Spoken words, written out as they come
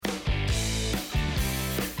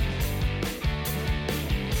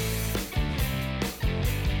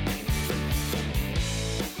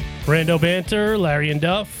Rando Banter, Larry and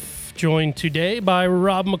Duff, joined today by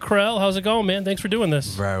Rob McRell. How's it going, man? Thanks for doing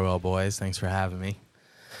this. Very well, boys. Thanks for having me.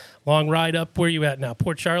 Long ride up. Where you at now?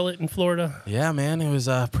 Port Charlotte in Florida? Yeah, man. It was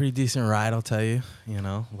a pretty decent ride, I'll tell you. You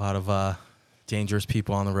know, a lot of dangerous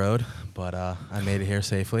people on the road, but I made it here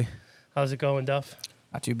safely. How's it going, Duff?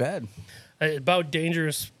 Not too bad. About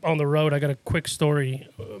dangerous on the road, I got a quick story.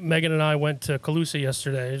 Megan and I went to Calusa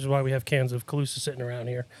yesterday. This is why we have cans of Calusa sitting around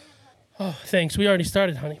here. Oh, thanks. We already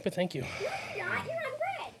started, honey, but thank you. You're on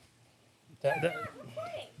bread.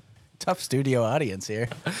 Tough studio audience here.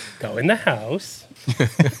 Go in the house.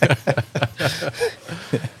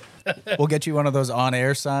 We'll get you one of those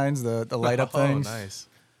on-air signs, the light-up things. Oh, nice.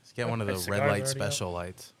 Let's get one of the Cigar's red light already special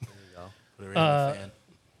lights. There you go. Put it right in the fan.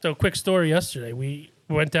 So, quick story yesterday. We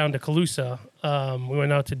went down to Calusa. We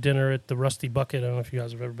went out to dinner at the Rusty Bucket. I don't know if you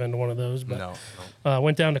guys have ever been to one of those. But No.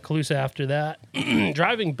 went down to Calusa after that.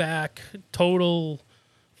 Driving back, total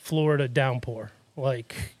Florida downpour.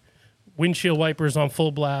 Like, windshield wipers on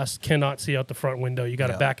full blast, cannot see out the front window. You got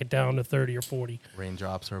to back it down to 30 or 40.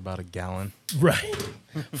 Raindrops are about a gallon. Right.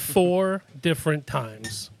 4 different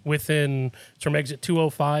times within, it's from exit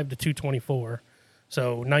 205 to 224.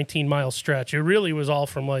 So 19-mile stretch. It really was all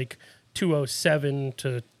from like 207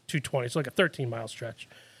 to 220. It's like a 13-mile stretch.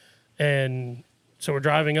 And so we're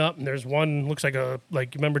driving up, and there's one, looks like you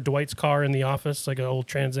remember Dwight's car in The Office, like an old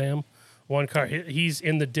Trans Am? One car, he's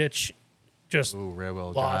in the ditch, just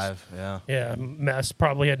Rear-wheel lost. drive. Yeah. Yeah, mess.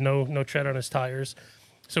 Probably had no tread on his tires.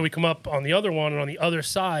 So we come up on the other one, and on the other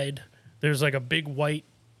side, there's like a big white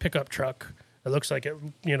pickup truck. It looks like it,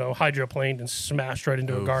 hydroplaned and smashed right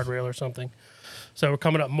into a guardrail or something. So we're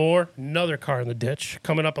coming up more, another car in the ditch.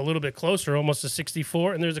 Coming up a little bit closer, almost to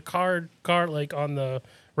 64, and there's a car like on the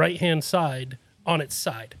right-hand side, on its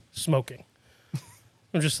side, smoking.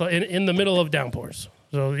 I'm just like in the middle of downpours.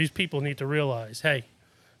 So these people need to realize, hey,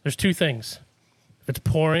 there's 2 things. If it's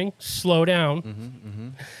pouring, slow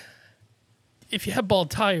down. If you have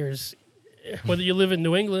bald tires, whether you live in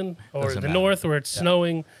New England or Doesn't the matter. north where it's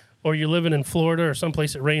snowing, or you're living in Florida or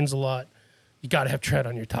someplace it rains a lot, you got to have tread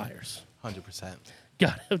on your tires. 100%.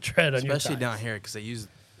 Got to have tread on your tires. Especially down here because they use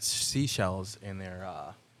seashells in their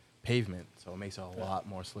pavement, so it makes it a lot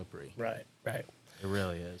more slippery. Right. It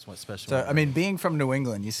really is, especially. So, I mean, being from New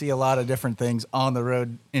England, you see a lot of different things on the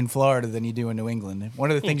road in Florida than you do in New England.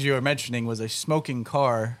 One of the things you were mentioning was a smoking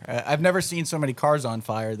car. I've never seen so many cars on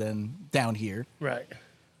fire than down here. Right.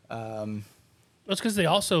 That's because they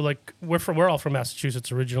also, we're all from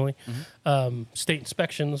Massachusetts originally. State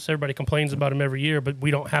inspections, everybody complains about them every year, but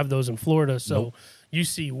we don't have those in Florida. So you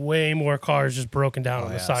see way more cars just broken down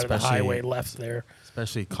on the side of the highway left there.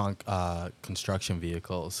 Especially construction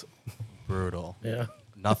vehicles. Brutal. Yeah.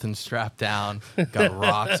 Nothing strapped down. Got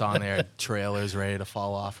rocks on there. Trailers ready to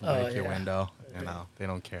fall off and break your window. You know, they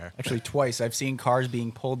don't care. Actually, twice I've seen cars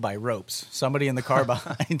being pulled by ropes. Somebody in the car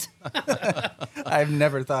behind. I've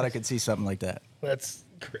never thought I could see something like that. That's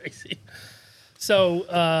crazy.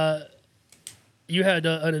 So you had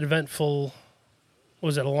an eventful,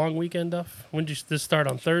 was it a long weekend, Duff? When did this start,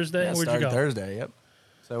 on Thursday? Yeah, Where'd you started go? Thursday, yep.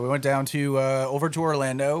 So we went down to over to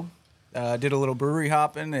Orlando, did a little brewery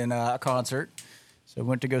hopping and a concert. So we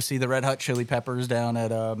went to go see the Red Hot Chili Peppers down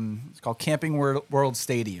at it's called Camping World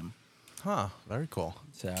Stadium. Huh. Very cool.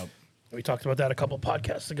 So We talked about that a couple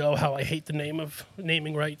podcasts ago, how I hate the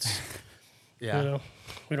naming rights. Yeah.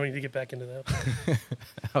 We don't need to get back into that.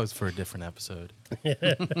 That was for a different episode. So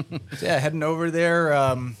yeah, heading over there,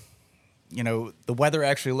 the weather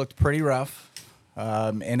actually looked pretty rough,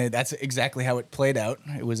 and that's exactly how it played out.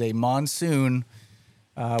 It was a monsoon.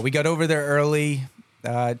 We got over there early,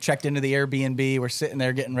 checked into the Air BnB. We're sitting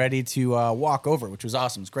there getting ready to walk over, which was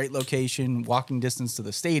awesome. It's a great location, walking distance to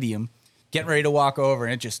the stadium. Getting ready to walk over,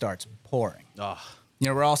 and it just starts pouring. Oh.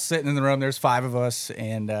 We're all sitting in the room. There's 5 of us,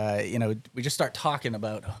 and, we just start talking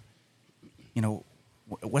about,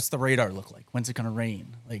 what's the radar look like? When's it going to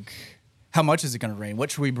rain? Like, how much is it going to rain? What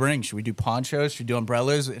should we bring? Should we do ponchos? Should we do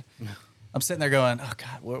umbrellas? I'm sitting there going, oh,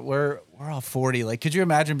 God, we're all 40. Like, could you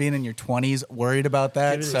imagine being in your 20s worried about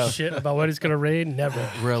that? Giving a shit about what it's going to rain? Never.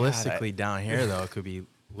 Realistically, down here, though, it could be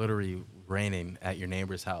literally raining at your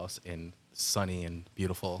neighbor's house and sunny and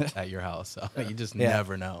beautiful at your house. So you just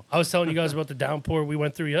never know. I was telling you guys about the downpour we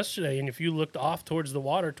went through yesterday, and if you looked off towards the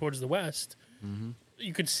water, towards the west,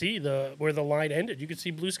 you could see where the line ended. You could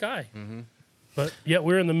see blue sky. But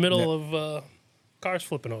we're in the middle of cars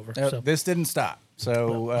flipping over. So. This didn't stop.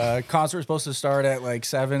 So concert was supposed to start at like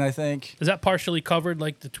 7, I think. Is that partially covered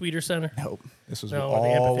like the Tweeter Center? Nope. This was No, the all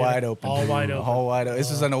amphitheater. wide open. All wide open. All wide open. This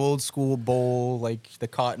is an old school bowl, like the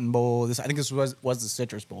Cotton Bowl. I think this was the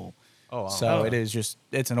Citrus Bowl. Oh, wow. So it is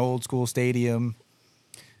it's an old school stadium.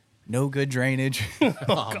 no good drainage.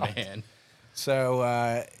 Oh, man. So,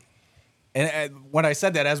 and when I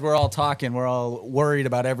said that, as we're all talking, we're all worried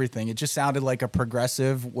about everything. It just sounded like a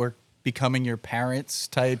progressive, we're becoming your parents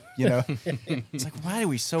type, you know. It's like, why are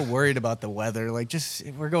we so worried about the weather? Like, just,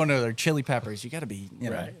 if we're going to our Chili Peppers, you got to be, you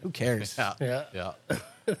know, Right. who cares? Yeah.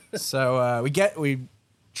 So we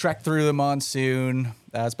trek through the monsoon.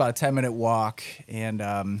 It's about a 10-minute walk,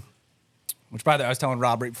 and which, by the way, I was telling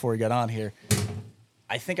Rob right before we got on here,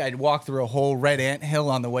 I think I'd walked through a whole red ant hill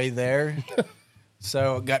on the way there.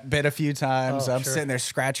 So got bit a few times. Oh, I'm sure. sitting there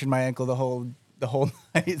scratching my ankle the whole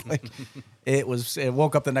night. Like it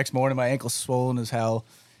woke up the next morning, my ankle's swollen as hell.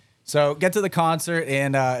 So get to the concert,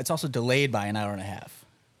 and it's also delayed by an hour and a half.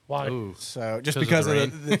 Why? Ooh. So just Because because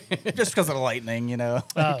of of the just because of the lightning, you know.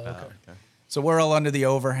 Oh, okay. Okay. So we're all under the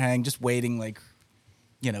overhang, just waiting. Like,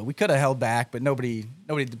 you know, we could have held back, but nobody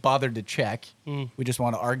bothered to check. We just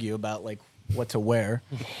want to argue about like what to wear.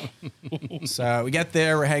 So we get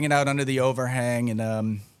there, we're hanging out under the overhang,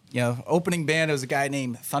 and you know, opening band was a guy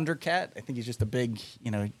named Thundercat. I think he's just a big,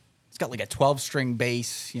 you know, he's got like a 12-string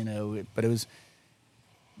bass, you know, but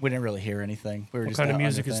we didn't really hear anything. We were What just kind of out on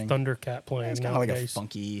music the is thing. Thundercat playing? It's kind of like a nowadays?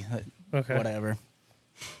 funky, Okay. whatever.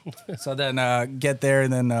 So then get there,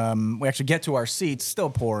 and then we actually get to our seats, still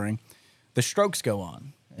pouring. The Strokes go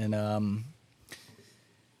on, and I'm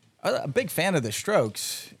a big fan of the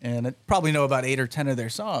Strokes, and I probably know about 8 or 10 of their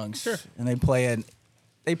songs. Sure. And they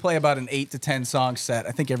play about an 8 to 10 song set.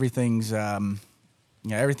 I think everything's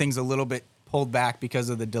everything's a little bit pulled back because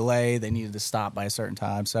of the delay. They needed to stop by a certain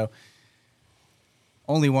time, so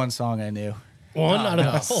only one song I knew. One out of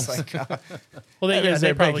the whole. It's like, Well, it they was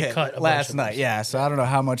their big probably hit cut a bunch last of night. those. Yeah, so I don't know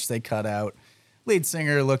how much they cut out. Lead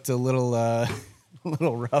singer looked a little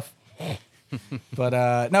little rough, but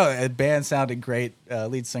no, the band sounded great.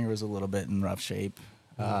 Lead singer was a little bit in rough shape,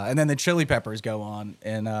 and then the Chili Peppers go on,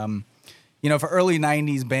 and you know, for early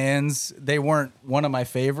 '90s bands, they weren't one of my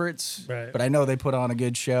favorites, Right. but I know they put on a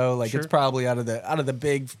good show. Like Sure. it's probably out of the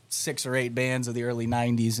big 6 or 8 bands of the early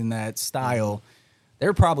 '90s in that style.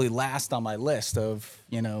 They're probably last on my list of,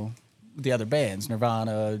 you know, the other bands,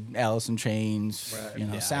 Nirvana, Alice in Chains, you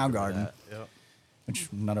know, Yeah, I Soundgarden, remember that. Yep. which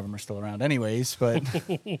none of them are still around anyways, but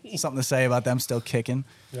something to say about them still kicking.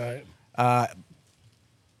 Right.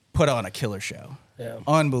 Put on a killer show. Yeah.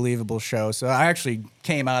 Unbelievable show. So I actually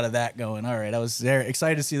came out of that going, all right, I was there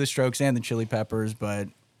excited to see the Strokes and the Chili Peppers, but,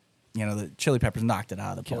 you know, the Chili Peppers knocked it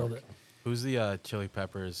out of the Killed park. it. Who's the Chili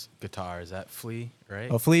Peppers guitar? Is that Flea, right?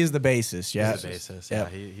 Well, Flea is the bassist, yeah. He's the bassist. Yeah.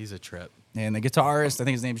 Yeah, he's a trip. And the guitarist, I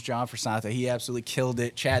think his name's John Frasanta. He absolutely killed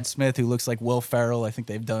it. Chad Smith, who looks like Will Ferrell. I think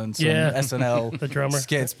they've done some Yeah. SNL The drummer.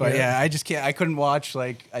 skits. But Yeah. yeah, I just can't. I couldn't watch.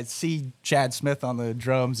 Like, I'd see Chad Smith on the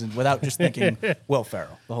drums and without just thinking Will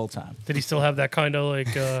Ferrell the whole time. Did he still have that kind of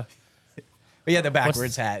like? But yeah, the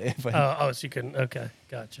backwards hat. But- Oh, so you couldn't. Okay,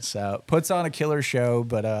 gotcha. So puts on a killer show.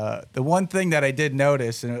 But the one thing that I did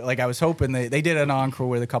notice, and like I was hoping they did an encore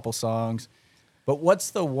with a couple songs. But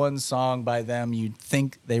what's the one song by them you'd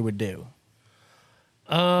think they would do?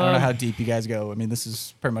 I don't know how deep you guys go. I mean, this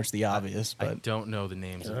is pretty much the obvious, I but don't know the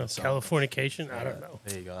names of the songs. Californication. I don't know.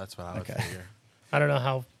 There you go. That's what I would Okay. figure. I don't know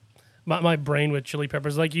how. My brain with Chili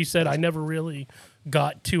Peppers, like you said, I never really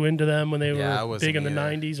got too into them when they Yeah, I were wasn't big in the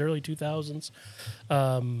either. '90s, early 2000s.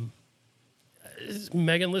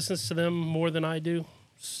 Megan listens to them more than I do.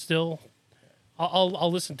 Still,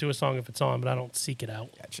 I'll listen to a song if it's on, but I don't seek it out.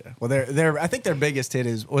 gotcha. Well, I think their biggest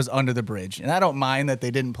hit was Under the Bridge, and I don't mind that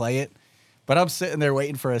they didn't play it, but I'm sitting there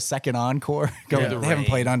waiting for a second encore. Going, Yeah. they haven't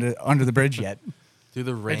played Under the Bridge yet. Do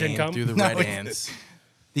the didn't rain, come? do the No, red it- ants.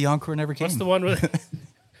 The encore never came. What's the one with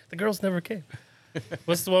the girls never came?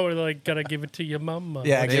 What's the one where they're like gotta give it to your mama?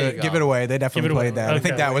 Yeah, There you give go. it away. They definitely Give it away. played that. I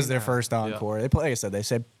think Okay. that was their first encore. They like I said, they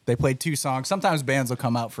said they played 2 songs. Sometimes bands will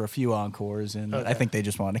come out for a few encores, and I Okay. think they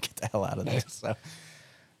just wanted to get the hell out of there. So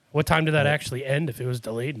What time did that actually end? If it was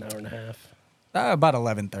delayed an hour and a half? about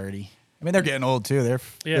 11:30. I mean, they're getting old too.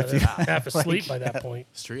 Yeah, they're half asleep like- by that point.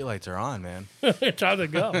 Streetlights are on, man. Time to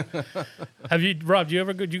go. Have you, Rob? Do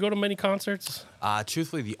you go to many concerts?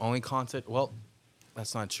 Truthfully, the only concert, well,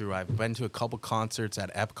 that's not true. I've been to a couple concerts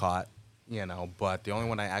at Epcot, you know, but the only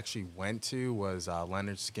one I actually went to was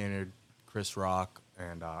Leonard Skinner, Chris Rock,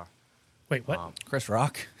 and Wait, what? Chris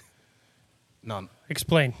Rock. no,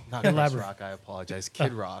 Explain. not Chris Elaborate. Rock. I apologize.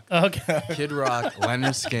 Kid Rock. Okay. Kid Rock,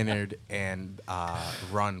 Leonard Skinner, and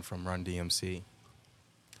Run from Run DMC.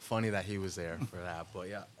 Funny that he was there for that, but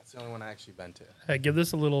yeah, that's the only one I actually been to. Hey, give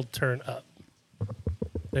this a little turn up.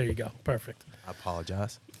 There you go. Perfect. I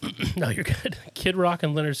apologize. No, you're good. Kid Rock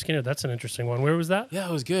and Leonard Skinner. That's an interesting one. Where was that? Yeah,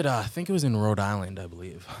 it was good. I think it was in Rhode Island, I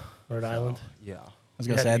believe. Rhode Island. Yeah. was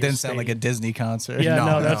gonna say, it didn't sound like a Disney concert. Yeah,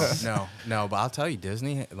 no. But I'll tell you,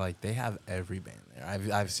 Disney, like, they have every band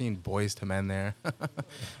there. I've seen Boys to Men there,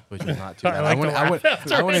 which is not too bad.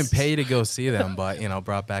 I wouldn't pay to go see them, but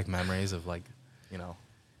brought back memories of like,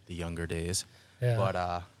 the younger days. Yeah. But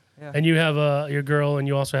yeah. And you have your girl, and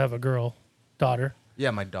you also have a daughter.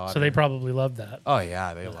 Yeah, my daughter. So they probably loved that. Oh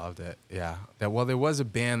yeah, they loved it. Yeah. Well, there was a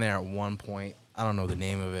band there at one point. I don't know the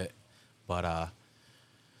name of it, but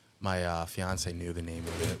my fiance knew the name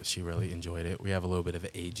of it. She really enjoyed it. We have a little bit of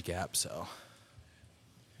an age gap, so.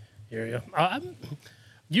 Hear you. I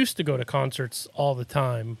used to go to concerts all the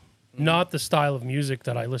time. Not the style of music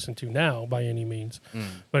that I listen to now by any means.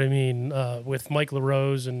 But I mean, with Mike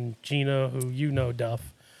LaRose and Gina, who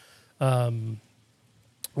Duff,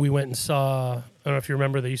 we went and saw, I don't know if you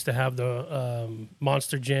remember, they used to have the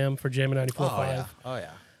Monster Jam for Jammin' 94.5. Oh,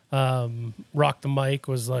 yeah. Rock the Mic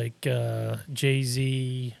was like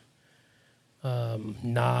Jay-Z,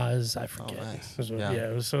 Nas, I forget. Oh, nice.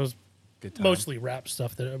 It was Good time. mostly rap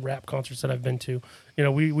stuff, rap concerts that I've been to.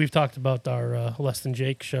 We've talked about our Less Than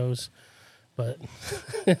Jake shows, but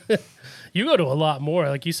you go to a lot more.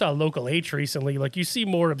 Like you saw Local H recently. Like you see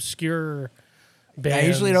more obscure bands. I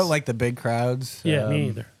usually don't like the big crowds. Yeah, me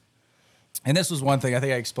either. And this was one thing I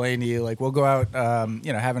think I explained to you. Like we'll go out,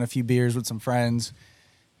 having a few beers with some friends,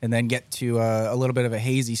 and then get to a little bit of a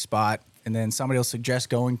hazy spot, and then somebody will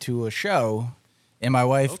suggest going to a show. And my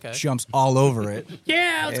wife jumps all over it.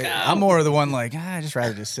 Yeah, let's go. I'm more of the one like, I just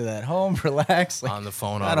rather just sit at home, relax. Like, on the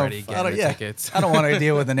phone already, getting the tickets. I don't want to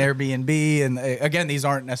deal with an Airbnb. And again, these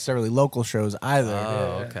aren't necessarily local shows either.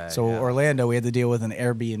 Oh, okay. So Orlando, we had to deal with an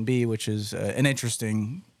Airbnb, which is an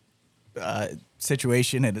interesting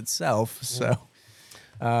situation in itself. So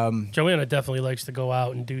Joanna definitely likes to go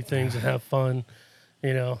out and do things and have fun.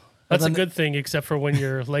 That's a good thing, except for when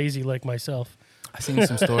you're lazy like myself. I've seen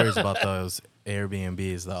some stories about those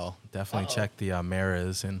Airbnbs, though. Definitely check the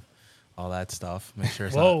mirrors and all that stuff. Make sure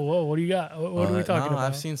it's Whoa, what do you got? What are we talking about?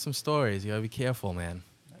 I've seen some stories. You got to be careful, man.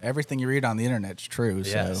 everything you read on the internet's true.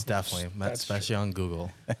 Yes, so. definitely. Especially on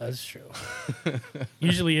Google. That's true.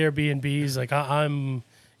 Usually Airbnbs, like I'm,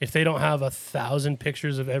 if they don't have 1,000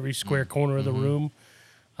 pictures of every square corner of the room,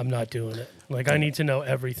 I'm not doing it. Like I need to know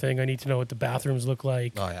everything. I need to know what the bathrooms look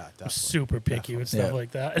like. Oh yeah, definitely. I'm super picky with stuff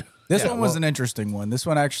like that. This one was an interesting one. This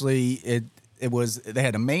one actually, it was, they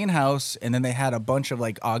had a main house and then they had a bunch of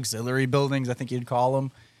like auxiliary buildings, I think you'd call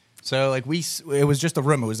them. So like it was just a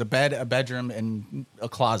room. It was a bed, a bedroom, and a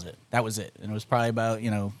closet. That was it. And it was probably about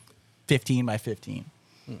 15 by 15.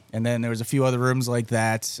 And then there was a few other rooms like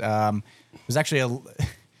that. It was actually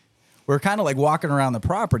we were kind of like walking around the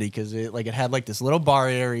property because it had like this little bar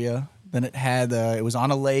area. Then it had it was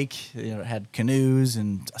on a lake. It had canoes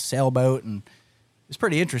and a sailboat, and it was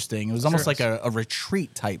pretty interesting. It was almost like a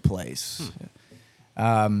retreat type place.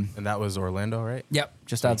 And that was Orlando, right? Yep,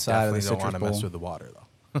 just outside of the Citrus Bowl. Don't want to mess Bowl. with the water though.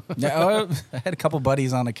 Yeah, I had a couple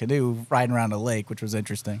buddies on a canoe riding around a lake, which was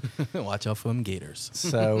interesting. Watch out for them gators.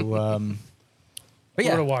 So, but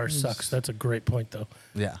yeah, Florida water sucks. That's a great point, though.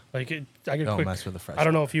 Yeah. Like I get Don't quick. mess with the fresh I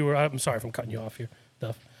don't know if you were. I'm sorry if I'm cutting you off here,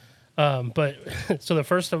 Duff. But so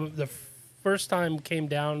the first time came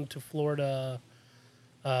down to Florida,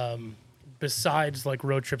 besides like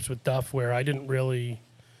road trips with Duff, where I didn't really,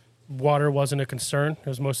 water wasn't a concern. It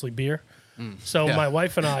was mostly beer. So my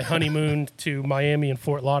wife and I honeymooned to Miami and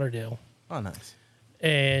Fort Lauderdale. Oh, nice.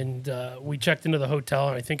 And we checked into the hotel,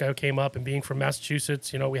 and I think I came up, and being from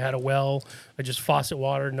Massachusetts, we had a well, just faucet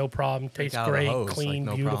water, no problem, tastes Out of the great, hose, clean,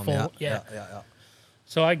 no beautiful. problem. Yeah. Yeah.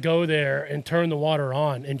 So I go there and turn the water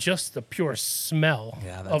on, and just the pure smell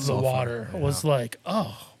Yeah, that's of the sulfur. water was like,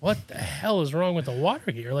 oh, what the hell is wrong with the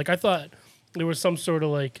water here? Like I thought there was some sort of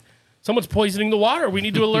like, someone's poisoning the water. We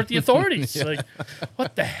need to alert the authorities. Like,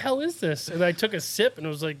 what the hell is this? And I took a sip, and it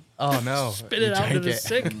was like, Oh no. spit it out into the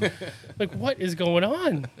sink. Like, what is going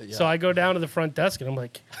on? So I go down to the front desk, and I'm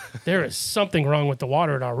like, there is something wrong with the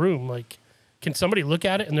water in our room. Like, can somebody look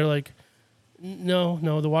at it? And they're like, no,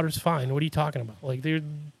 the water's fine. What are you talking about? Like,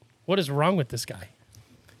 what is wrong with this guy?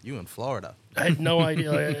 You in Florida. I had no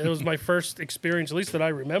idea. It was my first experience, at least that I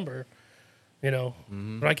remember.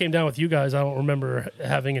 When I came down with you guys, I don't remember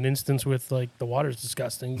having an instance with like the water's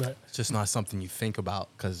disgusting, but It's just not something you think about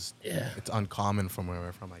because it's uncommon from where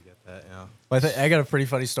we're from. I get that. Yeah. Well, I got a pretty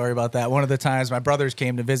funny story about that. One of the times my brothers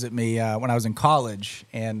came to visit me when I was in college,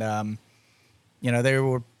 and I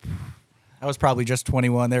was probably just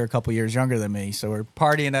 21. They were a couple years younger than me, so we're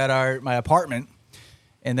partying at my apartment,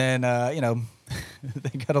 and then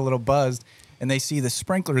they got a little buzzed, and they see the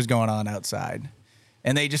sprinklers going on outside.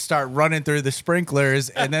 And they just start running through the sprinklers,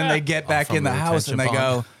 and then they get back from in the the house, and they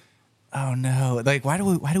retention go, oh no, like why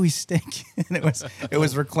do we stink? And it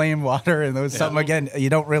was reclaimed water, and there was something again you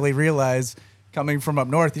don't really realize. Coming from up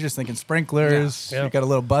north, you're just thinking sprinklers. Yeah. You got a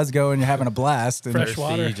little buzz going. You're having a blast. And Fresh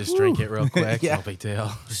water. You just drink it real quick. Yeah. No big deal.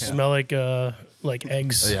 Smell like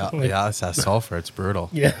eggs. Yeah, Like, yeah. It's that sulfur. It's brutal.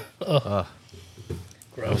 Yeah. Ugh.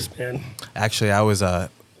 Gross, man. Actually, I was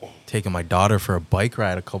taking my daughter for a bike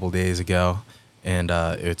ride a couple days ago, and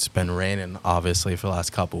it's been raining obviously for the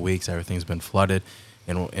last couple of weeks. Everything's been flooded.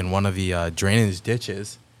 In one of the drainage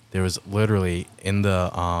ditches, there was literally in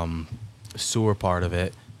the sewer part of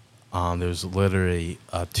it. There's literally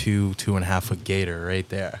a 2.5 foot gator right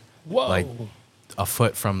there. Whoa. Like a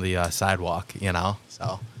foot from the sidewalk, you know?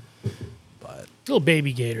 So, but. Little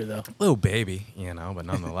baby gator, though. Little baby, you know, but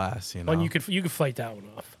nonetheless, you know. Well, you could fight that one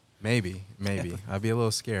off. Maybe. I'd be a little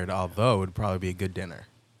scared, although it would probably be a good dinner.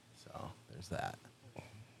 So, there's that.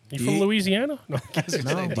 You from Louisiana? No.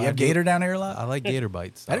 No, do you have gator down here a lot? I like gator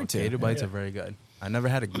bites. I do too. Gator bites are very good. I never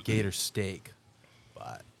had a gator steak,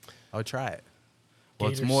 but I would try it. Well,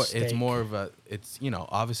 Gator it's steak. more of a, you know,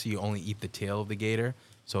 obviously you only eat the tail of the gator,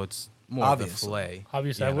 so it's more of the fillet.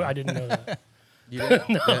 Obviously, you know? I didn't know that. You didn't?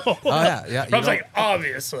 No. Yeah. Oh, yeah. I was like,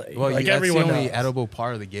 obviously. Well, like that's everyone the only knows. edible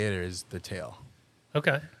part of the gator is the tail.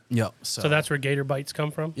 Okay. Yep. So that's where gator bites come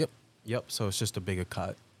from? Yep. So it's just a bigger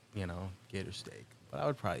cut, you know, gator steak. But I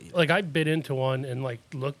would probably eat it. Like, I bit into one and, like,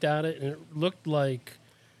 looked at it, and it looked like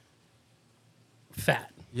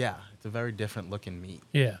fat. Yeah, it's a very different looking meat.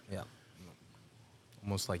 Yeah. Yeah.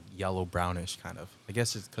 Almost like yellow brownish kind of. I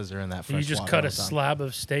guess it's because they're in that You fresh just water cut all a the time. slab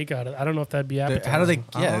of steak out of it. I don't know if that'd be appetizing. How do they?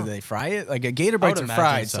 Yeah, do they fry it? Like a gator bites are imagine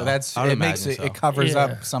fried, so so. that's I would it makes imagine it. so. It covers Yeah.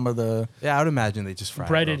 up some of the Yeah, I would imagine they just fry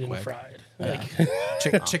breaded it real and quick.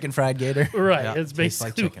 fried. chicken fried gator. Right. Yeah, It's tastes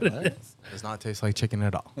like basically chicken. what it is. Does not taste like chicken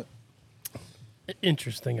at all.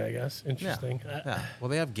 Interesting, I guess. Interesting. Yeah. Well,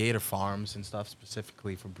 they have gator farms and stuff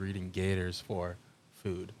specifically for breeding gators for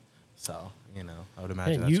food. So, you know, I would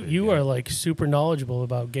imagine Man, that's what you you're are like super knowledgeable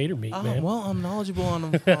about gator meat, getting. man. Well, I'm knowledgeable on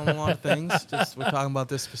a lot of things. Just we're talking about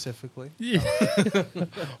this specifically.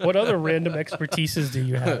 What other random expertises do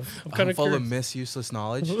you have? I'm kind I'm of full curious. of useless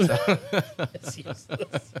knowledge. So. It's useless.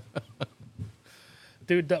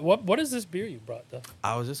 Dude, what is this beer you brought, though?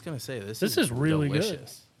 I was just gonna say this is really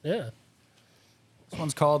delicious. good. Yeah. This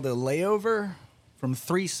one's called the Layover from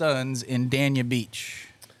Three Sons in Dania Beach.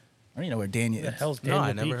 I don't even know where Dania is. The hell's No, Dania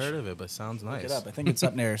I never Beach? heard of it, but sounds Look nice. it up. I think it's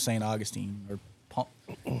up near St. Augustine or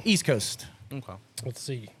East Coast. Okay. Let's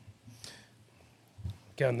see.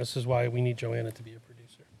 Again, this is why we need Joanna to be a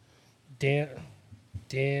producer.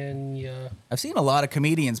 Dania. I've seen a lot of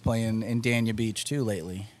comedians playing in Dania Beach too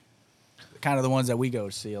lately. Kind of the ones that we go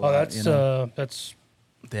see a lot. Oh, you know? that's.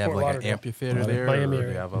 They have Fort like Lauderdale. an amphitheater there, Miami or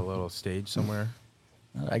area. they have a little stage somewhere.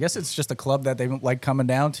 I guess it's just a club that they like coming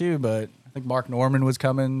down to. But I think Mark Norman was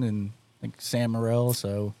coming, and I think Sam Morril.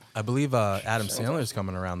 So I believe Adam Sandler's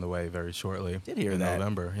coming around the way very shortly. Did hear in that.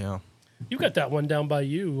 November, yeah. You got that one down by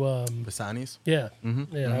you. Bassani's? Yeah.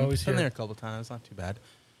 Mm-hmm. Yeah, I always been hear. there a couple times. Not too bad.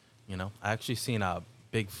 You know, I actually seen a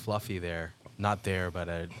Big Fluffy there. Not there, but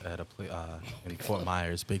at in Fort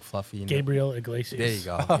Myers. Big Fluffy. You know? Gabriel Iglesias.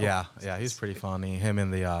 There you go. Yeah, he's pretty funny. Him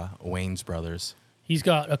and the Wayne's brothers. He's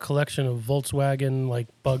got a collection of Volkswagen like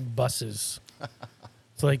bug buses.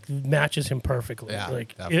 It's like matches him perfectly. Yeah,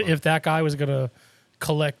 like definitely. if that guy was gonna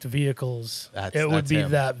collect vehicles, it would be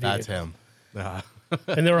him. that vehicle. That's him. Yeah.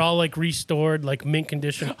 And they're all like restored, like mint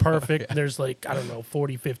condition, perfect. There's like, I don't know,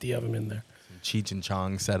 40, 50 of them in there. Cheech and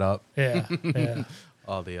Chong set up. Yeah. Yeah.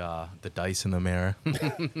 All the dice in the mirror. You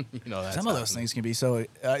know, that's some of those things can be so.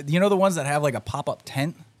 You know the ones that have like a pop-up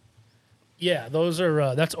tent. Yeah, those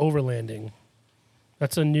are that's overlanding.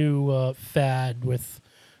 That's a new fad with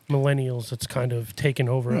millennials. It's kind of taken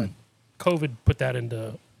over. COVID put that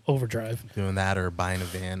into overdrive. Doing that or buying a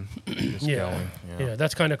van. Just Yeah, going. yeah.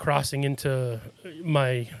 That's kind of crossing into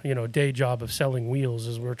my day job of selling wheels.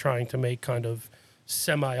 Is we're trying to make kind of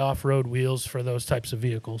semi off-road wheels for those types of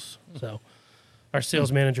vehicles. So. Our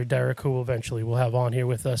sales manager, Derek, who eventually we'll have on here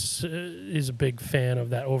with us, is a big fan of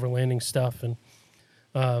that overlanding stuff. And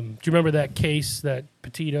do you remember that case, that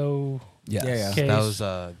Petito? Yes. Yeah. Case?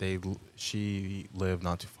 That was she lived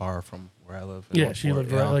not too far from where I live. Yeah, she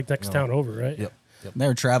lived right like next town over, right? Yep. They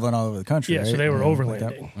were traveling all over the country. Yeah, right? so they were Like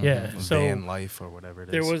that. overlanding. Yeah, so van life or whatever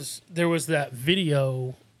it is. there was that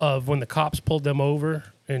video of when the cops pulled them over,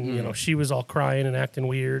 and she was all crying and acting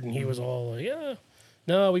weird, and he was all like, "Yeah,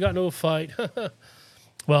 no, we got no fight."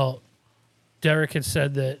 Well, Derek had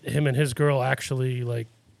said that him and his girl actually like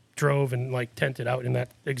drove and like tented out in that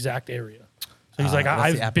exact area. So he's like, that's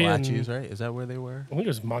I've the been. Appalachians, right? Is that where they were? I think it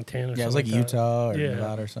was Montana. Or Yeah, it was something like that. Utah or Yeah.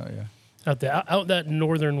 Nevada or something. Yeah. Out there, out that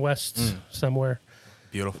northern west somewhere.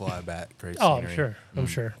 beautiful, I bet. Great Oh, scenery. I'm sure. I'm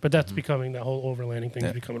sure. But that's becoming, that whole overlanding thing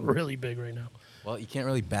is becoming really big right now. Well, you can't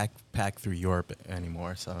really backpack through Europe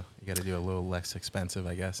anymore, so you got to do a little less expensive,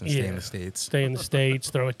 I guess, and stay in the States. Stay in the States,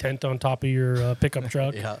 throw a tent on top of your pickup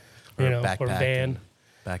truck. Yeah. Or, or van. van.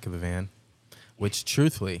 Back of the van, which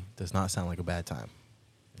truthfully does not sound like a bad time.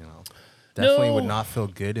 Definitely would not feel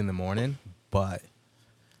good in the morning, but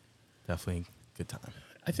definitely good time.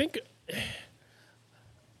 I think,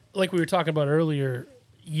 like we were talking about earlier,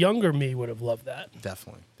 younger me would have loved that.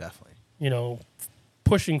 Definitely.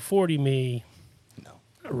 Pushing 40 me, No.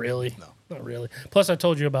 not really. No. Not really. Plus, I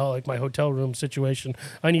told you about like my hotel room situation.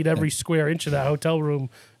 I need every square inch of that hotel room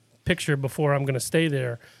picture before I'm going to stay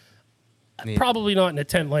there. Probably not in a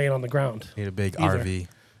tent laying on the ground. Need a big either. RV.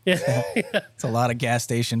 Yeah. It's a lot of gas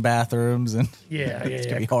station bathrooms and It's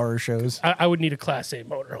gonna be horror shows. I would need a Class A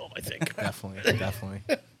motorhome, I think. Definitely.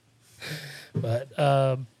 But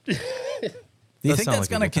Do you think that's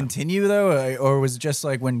going to continue though, or was it just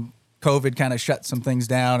like when COVID kind of shut some things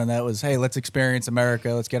down and that was, hey, let's experience America,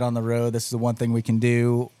 let's get on the road. This is the one thing we can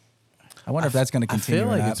do. I wonder if that's going to continue. I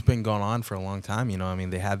feel like it's been going on for a long time. I mean,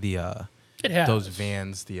 they had the those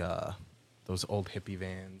vans, those old hippie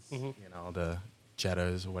vans, the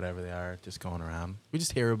Jettas or whatever they are, just going around. We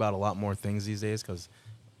just hear about a lot more things these days because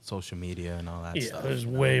social media and all that stuff. Yeah, there's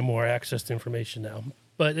way more access to information now.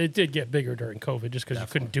 But it did get bigger during COVID just because you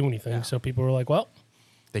couldn't do anything. Yeah. So people were like, well,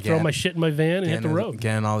 throw my shit in my van and hit the road.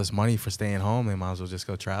 Getting all this money for staying home, they might as well just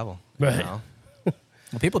go travel. Right. Well,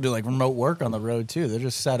 people do like remote work on the road too. They're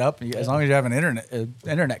just set up. As long as you have an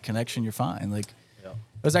internet connection, you're fine. Like,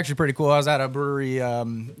 it was actually pretty cool. I was at a brewery,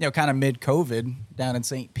 kind of mid-COVID down in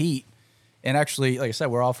St. Pete. And actually, like I said,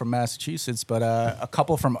 we're all from Massachusetts, but a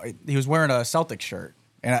couple he was wearing a Celtics shirt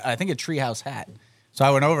and I think a treehouse hat. So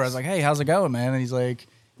I went over. I was like, "Hey, how's it going, man?" And he's like,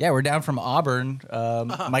 "Yeah, we're down from Auburn.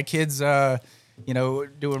 My kids, doing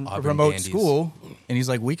Auburn remote Dandies. school." And he's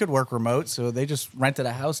like, "We could work remote." So they just rented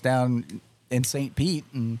a house down in St. Pete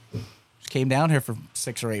and just came down here for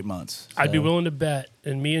 6 or 8 months. So. I'd be willing to bet,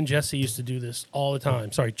 and me and Jesse used to do this all the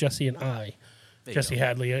time. Sorry, Jesse and I. Jesse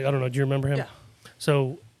Hadley. I don't know. Do you remember him? Yeah.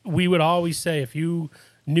 So we would always say if you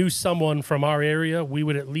knew someone from our area, we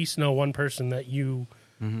would at least know one person that you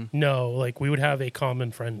know. Like, we would have a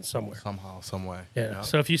common friend somewhere. Somehow, some way. Yeah.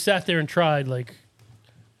 So if you sat there and tried, like,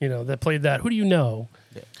 that played that, who do you know?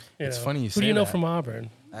 Yeah. It's funny you say Who do you know that. from Auburn?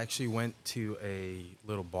 I actually went to a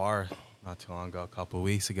little bar not too long ago, a couple of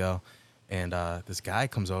weeks ago, and this guy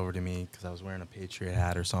comes over to me because I was wearing a Patriot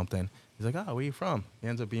hat or something. He's like, "Oh, where are you from?" He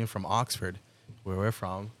ends up being from Oxford, where we're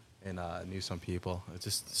from, and knew some people. It's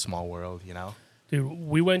just a small world, Dude,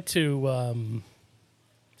 we went to,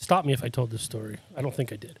 stop me if I told this story. I don't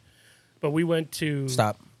think I did. But we went to...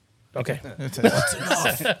 Stop. Okay.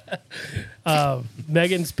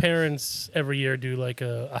 Megan's parents every year do like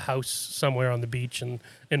a house somewhere on the beach and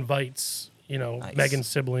invites, Nice. Megan's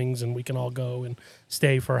siblings, and we can all go and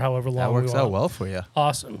stay for however long That we works want. out well for you.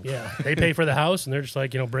 Awesome. Yeah. They pay for the house, and they're just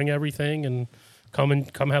like, bring everything and come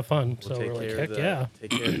have fun. So we're like, heck yeah.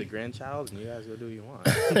 Take care of the grandchild, and you guys go do what you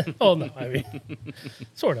want. Oh, no. I mean,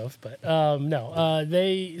 sort of. But no.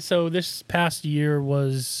 So this past year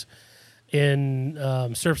was in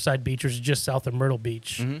Surfside Beach, which is just south of Myrtle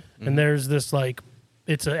Beach. And there's this, like,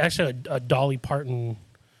 it's actually a Dolly Parton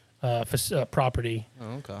property.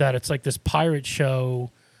 Oh, okay. That it's like this pirate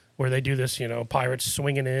show where they do this, pirates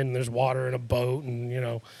swinging in, and there's water in a boat,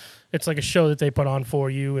 and, it's like a show that they put on for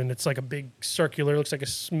you, and it's like a big circular, looks like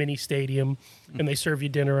a mini stadium, and they serve you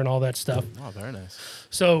dinner and all that stuff. Oh, very nice.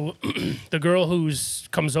 So the girl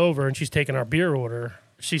comes over, and she's taking our beer order.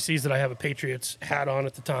 She sees that I have a Patriots hat on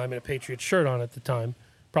at the time and a Patriots shirt on at the time,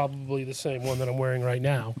 probably the same one that I'm wearing right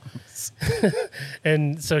now.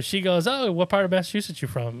 And so she goes, "Oh, what part of Massachusetts you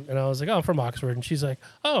from?" And I was like, "Oh, I'm from Oxford." And she's like,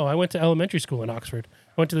 "Oh, I went to elementary school in Oxford.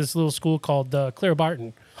 I went to this little school called Claire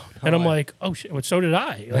Barton." And I'm like, "Oh shit, well, so did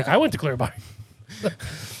I. Like, I went to Claire Barton."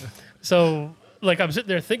 So, like, I'm sitting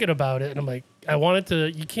there thinking about it, and I'm like,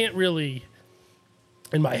 you can't really.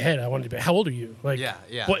 In my head, I wanted to be, how old are you? Like, Yeah.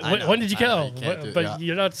 When did you go? But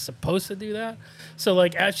you're not supposed to do that. So,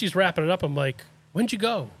 like, as she's wrapping it up, I'm like, when'd you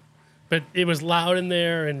go? But it was loud in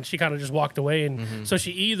there, and she kind of just walked away. And so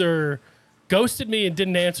she either ghosted me and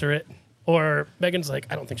didn't answer it, or Megan's like,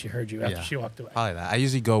 I don't think she heard you after she walked away. Probably that. I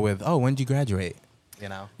usually go with, "Oh, when did you graduate?"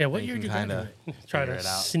 Yeah, what year did you graduate? Try to figure it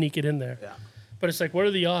out. sneak it in there. Yeah. But it's like, what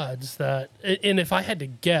are the odds that, and if I had to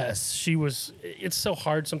guess, it's so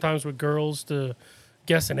hard sometimes with girls to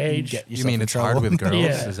guess an age. You mean it's hard with girls?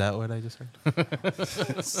 Yeah. Is that what I just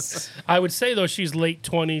heard? I would say, though, she's late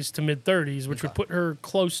 20s to mid 30s, which would put her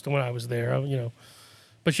close to when I was there,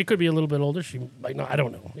 But she could be a little bit older. She might not. I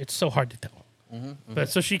don't know. It's so hard to tell. But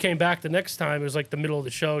so she came back the next time. It was like the middle of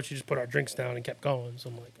the show. She just put our drinks down and kept going. So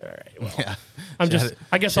I'm like, all right, well,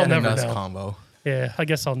 I guess I'll never know. Combo. Yeah, I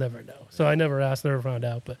guess I'll never know. So I never asked, never found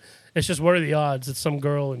out. But it's just, what are the odds that some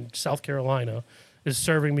girl in South Carolina is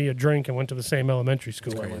serving me a drink and went to the same elementary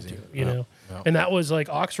school I went to? You know, and that was like,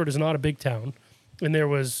 Oxford is not a big town, and there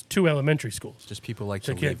was 2 elementary schools. Just people like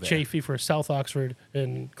so to you live had there. Chaffey for South Oxford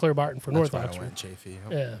and Clare Barton for North That's Oxford. I went Chaffey.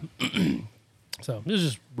 Yeah. So this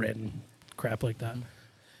is just random crap like that. Do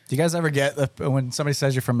you guys ever get when somebody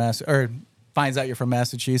says you're from or finds out you're from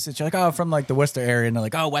Massachusetts, you're like, oh, I'm from like the Worcester area, and they're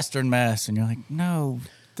like, oh, Western Mass, and you're like, no,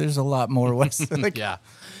 there's a lot more West. Like, Yeah.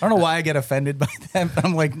 I don't know why I get offended by that, but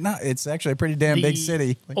I'm like, no, it's actually a pretty damn big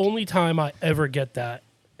city. Like, Only time I ever get that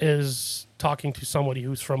is talking to somebody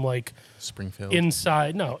who's from like Springfield.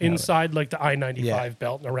 inside like the I-95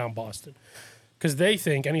 belt and around Boston, because they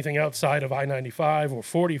think anything outside of I-95 or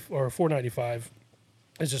 40 or 495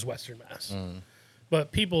 is just Western Mass.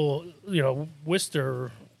 But people,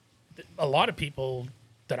 Worcester, a lot of people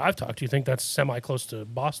that I've talked to think that's semi close to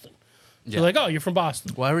Boston. So they're like, oh, you're from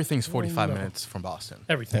Boston. Well, everything's 45 minutes from Boston.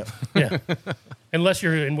 Everything. Yeah. Unless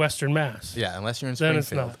you're in Western Mass. Yeah, unless you're in Then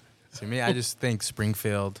Springfield. it's not. To me, I just think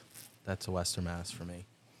Springfield, that's a Western Mass for me.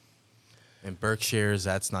 In Berkshires,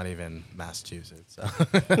 that's not even Massachusetts. So.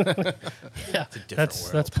 Yeah. It's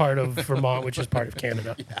a That's part of Vermont, which is part of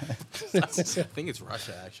Canada. I think it's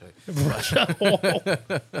Russia, actually.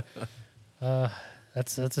 Russia.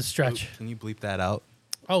 That's a stretch. Can you bleep that out?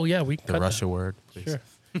 Oh yeah, we The Russia word, please. Sure.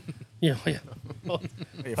 Yeah. Well,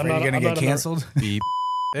 if you're going to get canceled? Beep.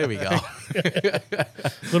 There we go. a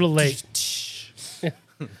little late.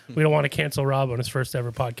 We don't want to cancel Rob on his first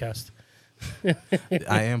ever podcast.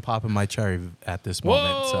 I am popping my cherry at this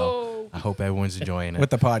moment, so I hope everyone's enjoying it.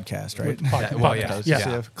 With the podcast, right? Podcast. Just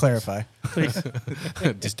to clarify. Please.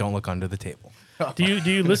 Just don't look under the table. Do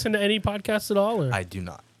you listen to any podcasts at all? Or? I do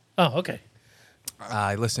not. Oh, okay.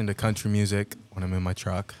 I listen to country music when I'm in my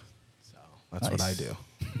truck, so that's what I Nice. do.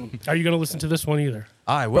 Are you going to listen to this one either?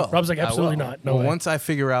 I will. Rob's like, absolutely I will. not. No way. Once I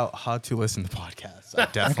figure out how to listen to podcasts, I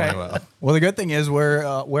definitely will. Well, the good thing is we're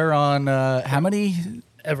on how many?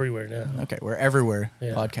 Everywhere now. Okay, we're everywhere.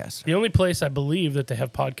 Yeah. Podcast. The only place I believe that they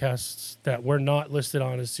have podcasts that we're not listed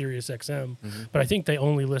on is Sirius XM, but I think they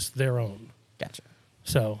only list their own. Gotcha.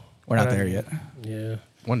 So We're not there yet. Yeah.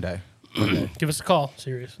 One day. Give us a call.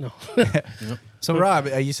 Serious. No. So, Rob,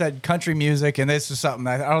 you said country music, and this is something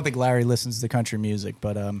I don't think Larry listens to country music,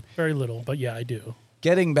 but Very little, but yeah, I do.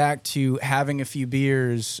 getting back to having a few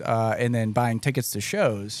beers and then buying tickets to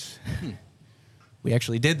shows, we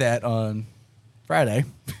actually did that on Friday.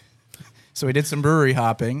 So we did some brewery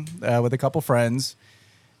hopping with a couple friends,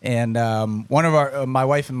 and one of my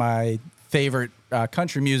wife and my favorite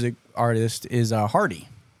country music artist is Hardy.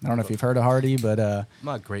 I don't know if you've heard of Hardy, but I'm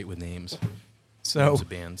not great with names. So Names of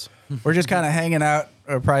bands. we're just kind of hanging out,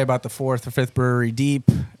 probably about the fourth or fifth brewery deep.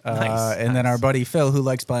 And then our buddy Phil, who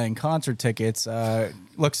likes buying concert tickets,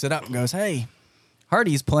 looks it up and goes, "Hey,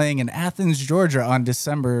 Hardy's playing in Athens, Georgia on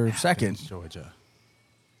December 2nd. Georgia.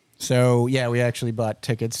 So, yeah, we actually bought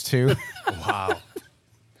tickets too. Wow.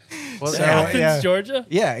 Well, So, Athens, yeah. Georgia?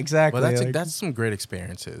 Yeah, exactly. Well, Like, that's some great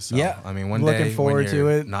experiences. So, Yeah. I mean, one Looking day forward when to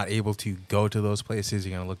you're it. not able to go to those places,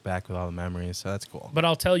 you're going to look back with all the memories. So that's cool. But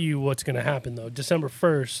I'll tell you what's going to happen, though. December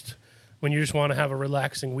 1st, when you just want to have a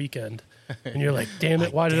relaxing weekend, and you're like, damn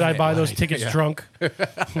it, why did I buy those tickets drunk? Yeah,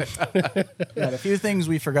 the few things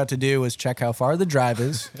we forgot to do was check how far the drive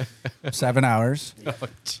is, 7 hours. Oh,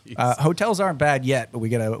 jeez. Hotels aren't bad yet, but we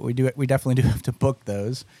definitely do have to book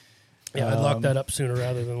those. Yeah, I'd lock that up sooner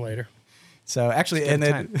rather than later. So actually, Just and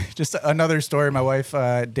get then just another story my wife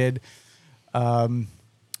did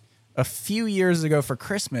a few years ago for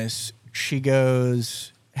Christmas. She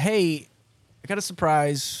goes, "Hey, I got a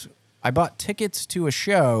surprise. I bought tickets to a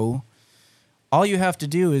show. All you have to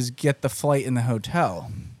do is get the flight in the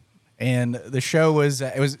hotel." And the show was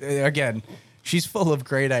again, she's full of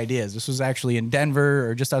great ideas. This was actually in Denver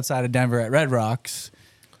or just outside of Denver at Red Rocks,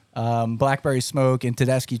 Blackberry Smoke and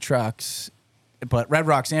Tedeschi Trucks. But Red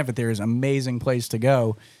Rocks Amphitheater is an amazing place to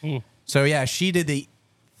go. So yeah, she did the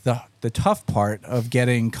tough part of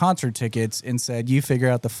getting concert tickets and said, "You figure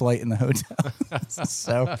out the flight in the hotel."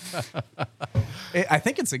 So I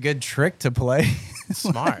think it's a good trick to play.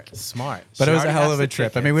 Smart. But She it was a already hell has of the a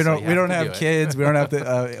trip. I tickets, mean, we so don't you have to do it. kids. We don't have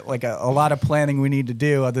to like a lot of planning we need to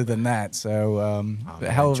do other than that. So a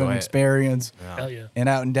hell of an enjoy it. experience. Hell yeah. And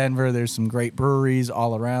out in Denver, there's some great breweries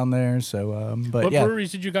all around there. So, but What yeah.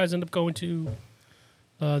 breweries did you guys end up going to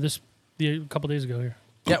a couple days ago here?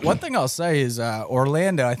 Yeah, one thing I'll say is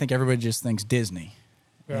Orlando, I think everybody just thinks Disney.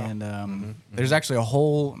 Yeah. And there's actually a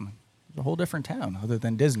whole different town other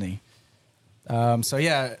than Disney. So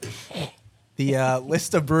yeah, the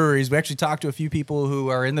list of breweries. We actually talked to a few people who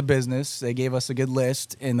are in the business. They gave us a good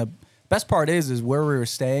list, and the best part is where we were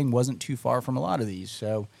staying wasn't too far from a lot of these.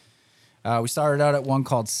 So we started out at one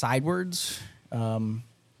called Sidewards.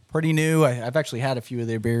 Pretty new. I've actually had a few of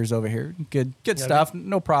their beers over here. Good stuff.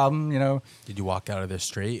 No problem. You know. Did you walk out of there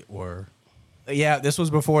straight or? Yeah, this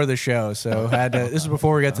was before the show, so this was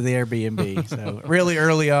before we got to the Air BnB. So really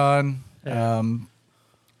early on.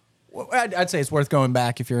 I'd say it's worth going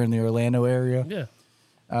back if you're in the Orlando area.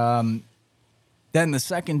 Yeah. Then the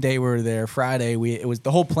second day we were there, Friday,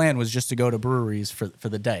 the whole plan was just to go to breweries for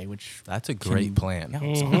the day, which that's a great plan. Yeah,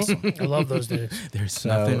 it's awesome. I love those days. There's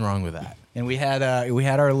nothing wrong with that. And we had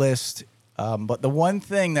our list, but the one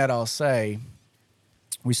thing that I'll say,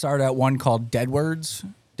 we started at one called Dead Words.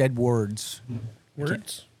 Words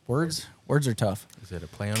are tough. Is it a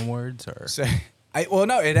play on words or? So,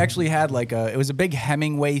 no, it actually had it was a big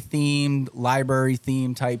Hemingway themed, library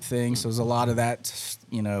theme type thing. So there's a lot of that,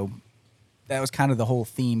 you know, that was kind of the whole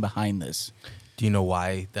theme behind this. Do you know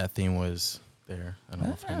why that theme was there? I don't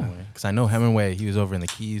know if Hemingway, because I know Hemingway, he was over in the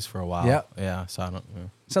Keys for a while. Yep. Yeah. So I don't know.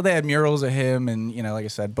 So they had murals of him and, you know, like I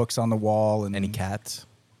said, books on the wall. And any cats?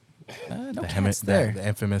 No cats there. The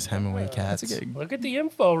infamous Hemingway cats. Look at the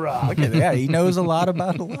info, Rob. Yeah, he knows a lot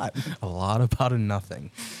about a lot. A lot about a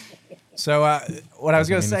nothing. So what I was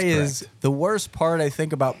going to say is the worst part I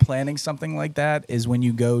think about planning something like that is when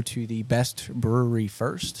you go to the best brewery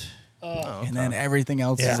first, and then everything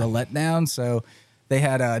else is a letdown. So they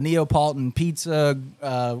had a Neapolitan pizza,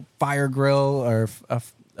 fire grill, or a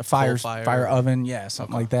fire oven,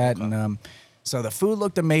 something like that. Okay. And so the food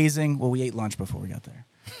looked amazing. Well, we ate lunch before we got there.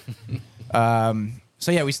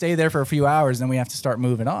 So yeah, we stayed there for a few hours, then we have to start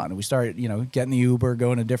moving on. And we started, you know, getting the Uber,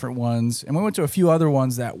 going to different ones. And we went to a few other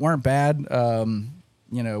ones that weren't bad.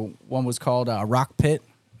 You know, one was called Rock Pit.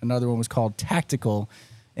 Another one was called Tactical.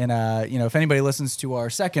 And, you know, if anybody listens to our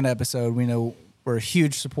second episode, we know we're a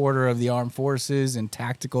huge supporter of the armed forces and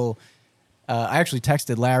Tactical. I actually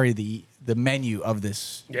texted Larry the menu of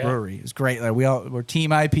this brewery. It was great. Like we're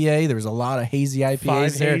Team IPA. There was a lot of hazy IPAs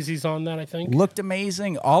 5 there. hazies on that, I think. Looked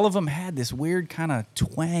amazing. All of them had this weird kind of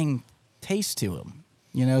twang taste to them.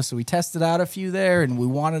 You know, so we tested out a few there, and we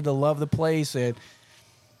wanted to love the place.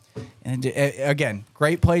 And again,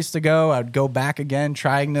 great place to go. I'd go back again,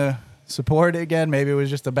 trying to support it again. Maybe it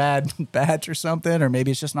was just a bad batch or something, or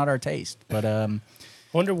maybe it's just not our taste. But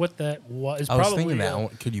wonder what that was. I was thinking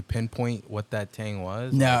that. Could you pinpoint what that tang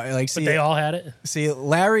was? No, like see, but they all had it. See,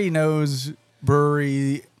 Larry knows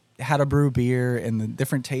brewery, how to brew beer, and the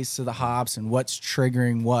different tastes of the hops and what's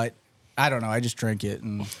triggering what. I don't know. I just drink it,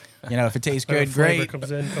 and you know, if it tastes good, great.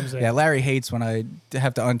 Comes in. Yeah, Larry hates when I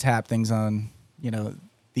have to untap things on, you know,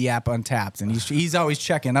 the app Untapped, and he's always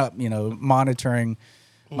checking up, you know, monitoring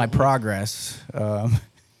my progress.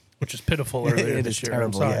 Which is pitiful earlier this year.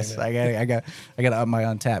 Terrible. Yes, I got to up my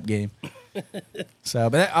Untapped game. So,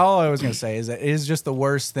 but all I was going to say is that it is just the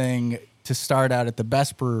worst thing to start out at the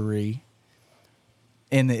best brewery,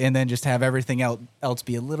 and then just have everything else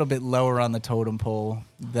be a little bit lower on the totem pole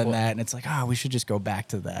than that, and it's like, we should just go back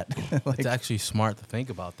to that. It's actually smart to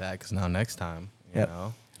think about that, because now next time, you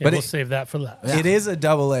know. Yeah, but we'll save that for last. It is a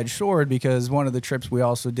double-edged sword, because one of the trips we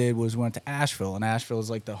also did was went to Asheville, and Asheville is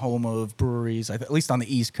like the home of breweries, at least on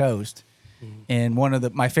the East Coast. And one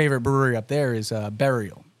of my favorite brewery up there is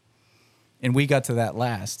Burial, and we got to that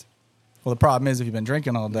last. Well, the problem is if you've been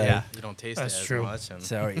drinking all day, you don't taste That's it as true. much. And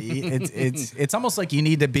so it's almost like you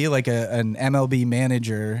need to be like an MLB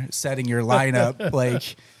manager setting your lineup.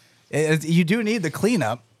 Like you do need the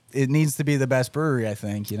cleanup. It needs to be the best brewery, I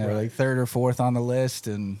think. You know, like 3rd or 4th on the list,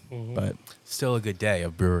 but still a good day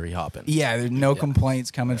of brewery hopping. Yeah, there's no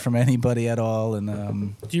complaints coming from anybody at all.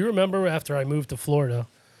 And do you remember after I moved to Florida,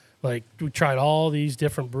 like we tried all these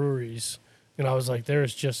different breweries, and I was like,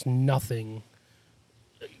 there's just nothing,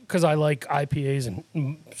 because I like IPAs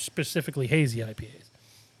and specifically hazy IPAs,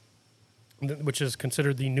 which is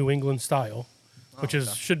considered the New England style, which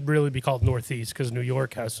should really be called Northeast, because New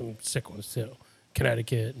York has some sick ones too.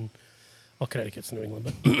 Connecticut and Connecticut's New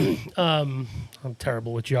England, but I'm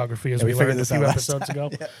terrible with geography, as we learned a few episodes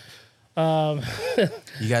ago.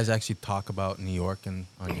 You guys actually talk about New York on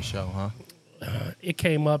your show, huh? It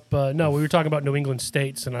came up. No, we were talking about New England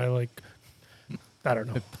states, and I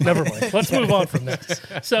don't know. Never mind. Let's move on from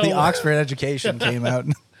that. So the Oxford education came out.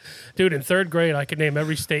 Dude, in 3rd grade, I could name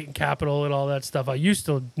every state and capital and all that stuff. I used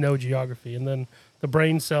to know geography, and then the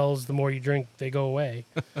brain cells, the more you drink, they go away.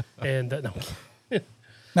 And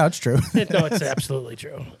No, it's true. No, it's absolutely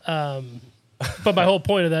true. But my whole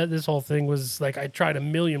point of this whole thing was, like, I tried a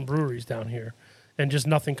million breweries down here, and just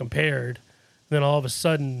nothing compared. then all of a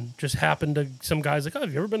sudden, just happened to some guys like, oh,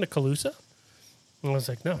 have you ever been to Calusa? And I was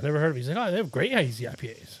like, no, never heard of it. He's like, oh, they have great hazy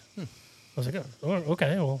IPAs. I was like, oh,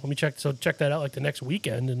 okay, well, let me check. So check that out like the next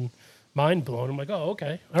weekend, and mind blown. I'm like, oh,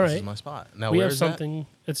 okay, all right. This is my spot. Now, we where have is something.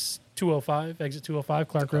 That? It's 205, exit 205,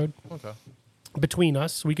 Clark Road. Okay. Between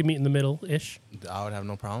us, we could meet in the middle-ish. I would have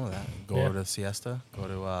no problem with that. Go over to Siesta, go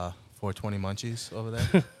to 420 Munchies over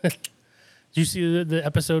there. Did you see the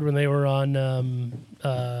episode when they were on,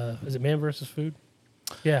 is it Man vs. Food?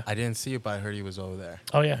 Yeah. I didn't see it, but I heard he was over there.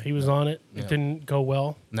 Oh, yeah, he was on it. It didn't go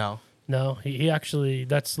well. No, he actually,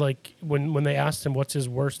 that's like, when they asked him what's his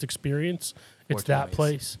worst experience, it's that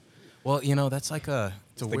place. Well, that's like it's a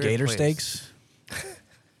the weird gator place. steaks.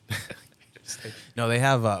 No, they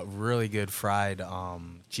have a really good fried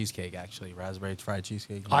cheesecake, actually. Raspberry fried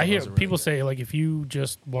cheesecake. I hear people say, like, if you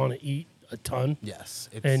just want to eat a ton. Yes.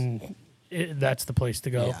 That's the place to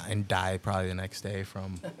go. Yeah, and die probably the next day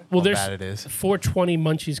from how bad it is. 420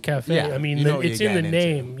 Munchies Cafe. Yeah, I mean, it's in the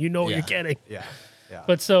name. You know what you're getting. Yeah.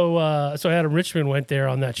 But so Adam Richmond went there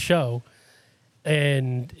on that show,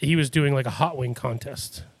 and he was doing like a hot wing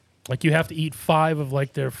contest. Like you have to eat 5 of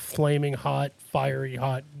like their flaming hot, fiery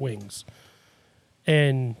hot wings.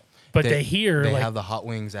 But they hear they like, have the hot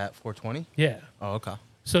wings at 420. Yeah. Oh, okay.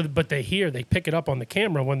 So, but they pick it up on the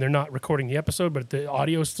camera when they're not recording the episode, but the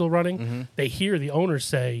audio is still running. Mm-hmm. They hear the owners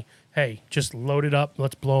say, "Hey, just load it up.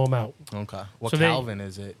 Let's blow them out." Okay. What So Calvin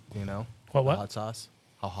is it? What? Hot sauce?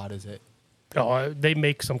 How hot is it? Oh, they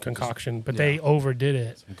make some concoction, but they overdid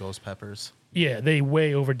it. Some ghost peppers. Yeah, they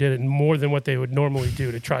way overdid it, more than what they would normally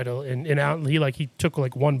do to try to. And out, he took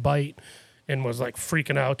like one bite and was like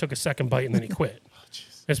freaking out. Took a second bite and then he quit.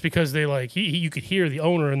 It's because they you could hear the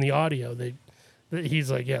owner in the audio.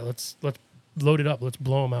 He's like, yeah, let's load it up. Let's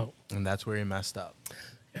blow them out. And that's where he messed up.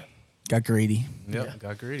 Yeah. Got greedy. Yep,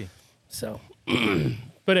 got greedy. So,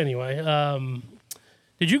 but anyway,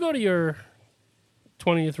 did you go to your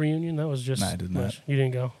 20th reunion? That was just. No, I did not. You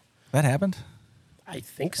didn't go? That happened? I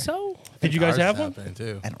think so. Did you guys have one?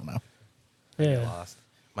 Too. I don't know. Yeah. Lost.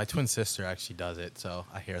 My twin sister actually does it, so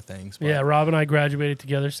I hear things. Yeah, Rob and I graduated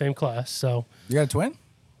together, same class. So. You got a twin?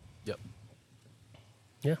 Yep.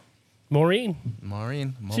 Yeah. Maureen.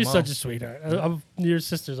 Momo. She's such a sweetheart. Your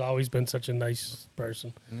sister's always been such a nice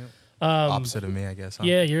person. Yep. Opposite of me, I guess. Huh?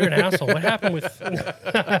 Yeah, you're an asshole. What happened with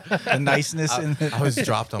the niceness? I was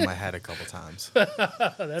dropped on my head a couple times.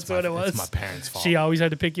 That's what it was. It's my parents' fault. She always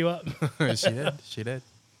had to pick you up. She did.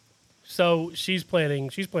 So she's planning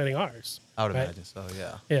ours. I would right? imagine so.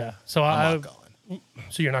 Yeah. Yeah. So I'm not going.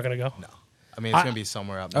 So you're not gonna go? No. I mean, it's gonna be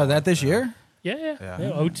somewhere up. Oh, that this year? Yeah.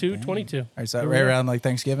 22. All right, so right around like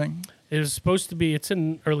Thanksgiving? It was supposed to be. It's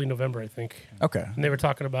in early November, I think. Okay. And they were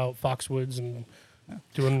talking about Foxwoods and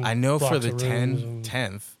doing. I know for the blocks of rooms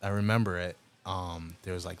 10th, I remember it.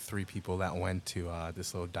 There was like 3 people that went to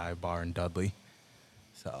this little dive bar in Dudley.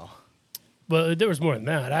 So. Well, there was more than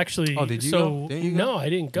that, actually. Oh, did you go? Didn't you go? No, I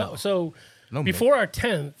didn't go. No. So No, before our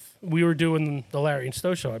 10th, we were doing the Larry and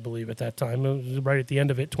Stowe show, I believe, at that time. It was right at the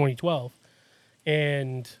end of it, 2012.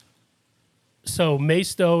 And so May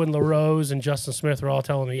Stowe and LaRose and Justin Smith were all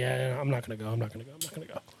telling me, yeah, I'm not going to go.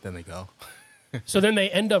 Then they go. So then they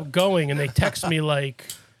end up going, and they text me like,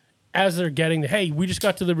 as they're getting, hey, we just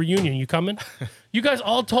got to the reunion. You coming? You guys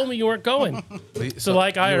all told me you weren't going. So I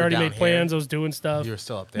had already made plans. I was doing stuff. You were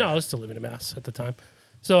still up there? No, I was still living in Mass at the time.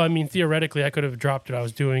 So, I mean, theoretically, I could have dropped what I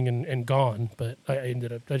was doing and gone, but I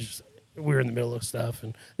ended up, we were in the middle of stuff,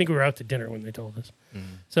 and I think we were out to dinner when they told us. Mm-hmm.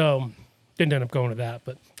 So, didn't end up going to that,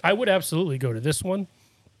 but I would absolutely go to this one,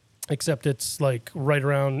 except it's like right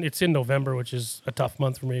around, it's in November, which is a tough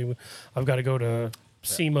month for me. I've got to go to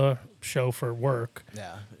SEMA show for work.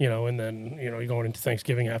 Yeah. And then, you're going into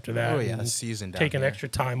Thanksgiving after that. Oh, yeah, season down taking here. extra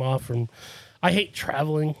time off from, I hate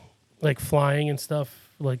traveling, like flying and stuff.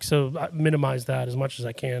 Like, so I minimize that as much as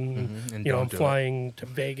I can. Mm-hmm. And I'm flying to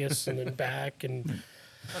Vegas and then back, and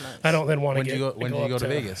I don't then want to get. When do you go to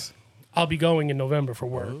Vegas? I'll be going in November for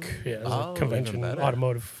work. Ooh. Yeah, there's a convention,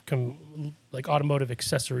 automotive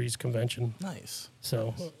accessories convention. Nice.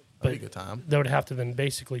 So, that'd be a good time. They would have to then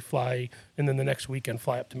basically fly, and then the next weekend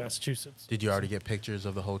fly up to Massachusetts. Did you already get pictures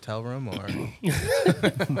of the hotel room, or?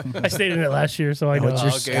 I stayed in it last year, so I know. What's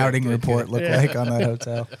your scouting report look like on that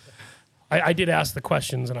hotel? I did ask the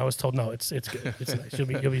questions, and I was told, no, it's good. It's nice.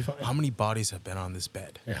 You'll be fine. How many bodies have been on this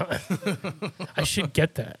bed? Yeah. I should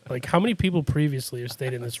get that. Like, how many people previously have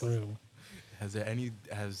stayed in this room? Has there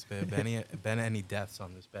been any deaths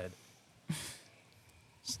on this bed?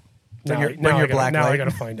 Now I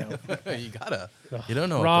gotta find out. You gotta. You don't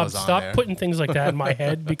know. Rob, what goes on stop there. putting things like that in my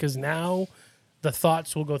head, because now the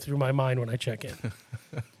thoughts will go through my mind when I check in.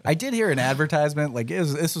 I did hear an advertisement, like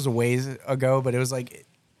this was a ways ago, but it was like,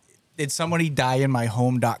 did somebody die in my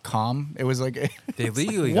home.com? It was like they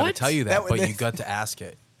legally got to tell you that, but they, you got to ask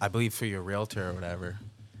it. I believe for your realtor or whatever.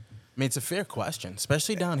 I mean, it's a fair question,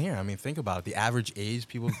 especially down here. I mean, think about it. The average age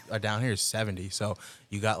people are down here is 70, so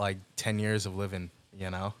you got like 10 years of living, you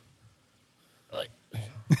know? Like,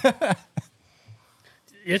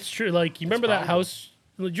 it's true. Like, you remember that house?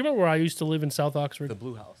 Do you remember where I used to live in South Oxford? The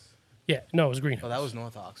blue house. Yeah, no, it was Greenhouse. Oh, that was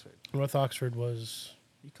North Oxford. North Oxford was...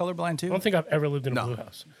 You colorblind too? I don't think I've ever lived in a blue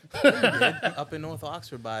house. Up in North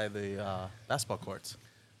Oxford by the basketball courts.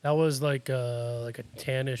 That was like a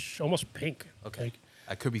tannish, almost pink. Okay. Like,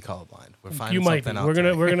 I could be colorblind. We're finding you might be. something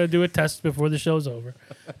out. We're gonna do a test before the show's over.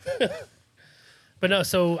 But no,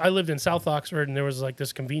 so I lived in South Oxford, and there was like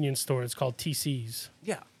this convenience store. It's called TC's.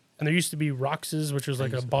 Yeah. And there used to be Rox's, which was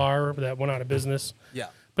like a bar that went out of business. Yeah.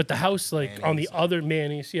 But the house, like Manny's. on the other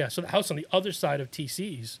Manny's, yeah. So the house on the other side of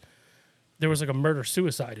TC's, there was like a murder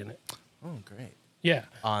suicide in it. Oh, great. Yeah.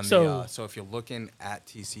 On so the so if you're looking at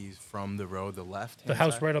TC's from the road, the left. the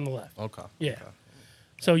house right on the left. Okay. Yeah. Okay.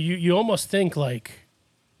 So you almost think like,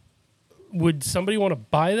 would somebody want to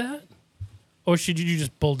buy that, or should you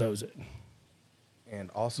just bulldoze it? And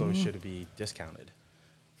also, should it be discounted?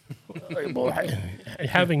 Well,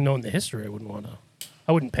 having known the history, I wouldn't want to.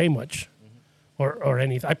 I wouldn't pay much, or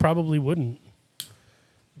anything. I probably wouldn't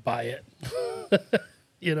buy it.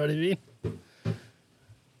 You know what I mean?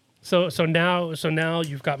 So now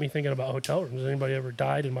you've got me thinking about hotel rooms. Has anybody ever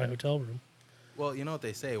died in my hotel room? Well, you know what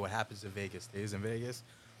they say: what happens in Vegas stays in Vegas.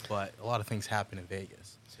 But a lot of things happen in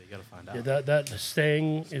Vegas, so you got to find out. Yeah, that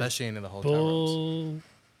staying Especially is in the hotel rooms.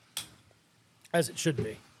 As it should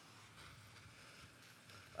be.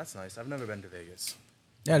 That's nice. I've never been to Vegas.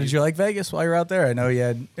 Yeah, did you like Vegas while you were out there? I know you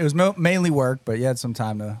had, it was mainly work, but you had some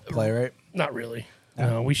time to play, right? Not really.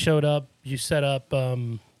 No, we showed up. You set up.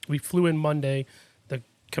 We flew in Monday. The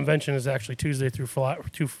convention is actually Tuesday through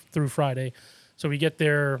Friday. So we get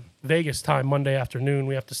there Vegas time Monday afternoon.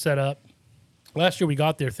 We have to set up. Last year we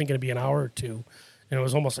got there thinking it'd be an hour or two, and it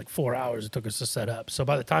was almost like 4 hours it took us to set up. So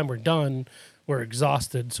by the time we're done, we're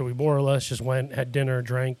exhausted. So we more or less just went, had dinner,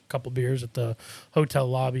 drank a couple beers at the hotel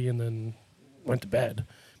lobby, and then went to bed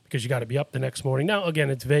because you got to be up the next morning. Now, again,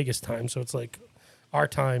 it's Vegas time, so it's like our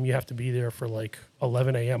time. You have to be there for like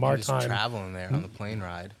 11 a.m. our Just time. traveling there on the plane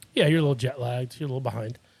ride. Yeah, you're a little jet lagged. You're a little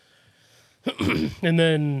behind. And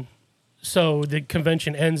then, so the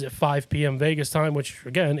convention ends at 5 p.m. Vegas time, which,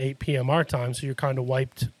 again, 8 p.m. our time, so you're kind of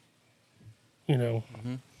wiped, you know,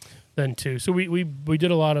 then too. So we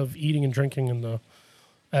did a lot of eating and drinking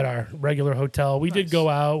at our regular hotel. We did go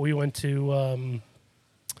out. We went to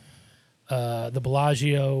the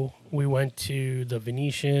Bellagio. We went to the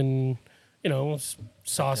Venetian, you know,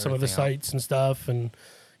 saw some of the sights and stuff. And,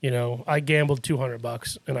 you know, I gambled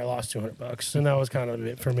 $200 and I lost $200. And that was kind of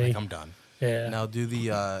it for me. Like, I'm done. Yeah. Now,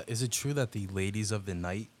 is it true that the ladies of the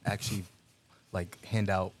night actually, like, hand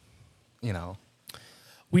out, you know?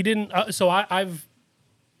 We didn't. So I've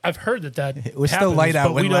heard that It was happens, still light out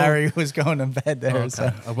but we when don't- Larry was going to bed there. So.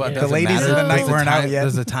 The ladies of the night weren't out yet.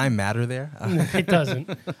 Does the time matter there? It doesn't.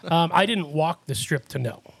 I didn't walk the strip to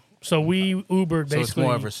know. So we Ubered basically. So it's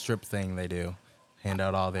more of a strip thing they do. Hand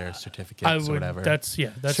out all their certificates or whatever. That's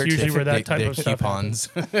usually where that type of stuff coupons.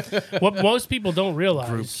 What most people don't realize.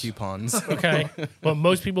 Group coupons. Okay. What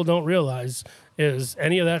most people don't realize is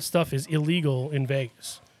any of that stuff is illegal in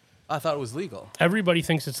Vegas. I thought it was legal. Everybody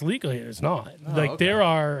thinks it's legal. It's not. Oh, like okay. there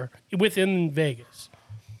are within Vegas,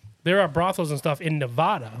 there are brothels and stuff in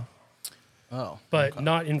Nevada, Oh. but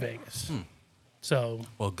not in Vegas. So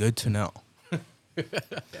Well, good to know.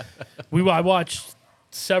 I watched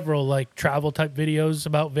several like travel type videos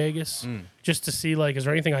about Vegas just to see like is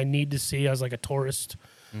there anything I need to see as like a tourist,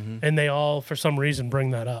 and they all for some reason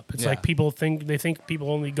bring that up. It's Yeah. like people think people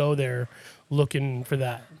only go there looking for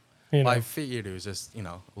that. You know? Well, I figured it was just, you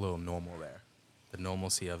know, a little normal there. The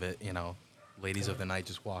normalcy of it, you know, ladies of the night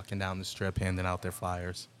just walking down the strip handing out their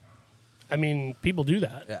flyers. I mean, people do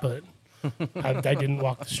that, Yeah. but I didn't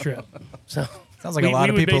walk the strip. So Sounds like a lot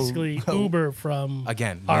of we people. would basically Uber from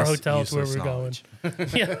Again, our hotel to where we're going.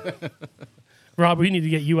 Yeah. Rob, we need to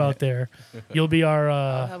get you out there. You'll be our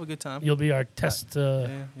I'll have a good time. you'll be our test. Yeah,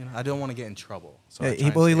 you know, I don't want to get in trouble. So I try He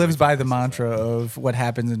and stay lives away by from the places mantra of what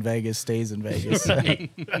happens in Vegas stays in Vegas. Right.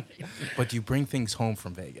 But you bring things home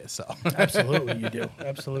from Vegas, so Absolutely, you do.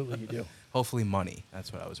 Absolutely, you do. hopefully money.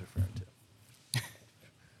 That's what I was referring to.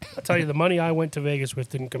 I'll tell you, the money I went to Vegas with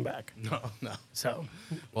didn't come back. No. So,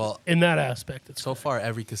 Well, in that aspect, it's so far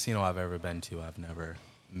every casino I've ever been to, I've never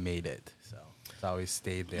made it. So it's always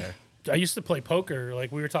stayed there. I used to play poker.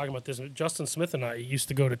 Like we were talking about this. Justin Smith and I used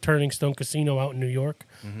to go to Turning Stone Casino out in New York.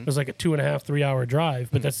 It was like a 2.5, 3 hour drive,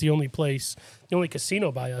 but that's the only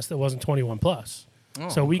casino by us that wasn't 21 plus. Oh,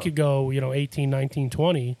 so we could go, 18, 19,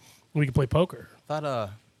 20, and we could play poker. I thought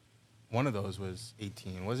one of those was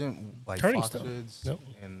 18. Wasn't like Turning Foxwoods? Stone.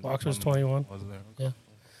 Nope. And Fox was 21. Wasn't there? Yeah.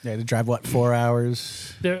 Yeah, to drive 4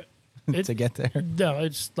 hours to get there. No,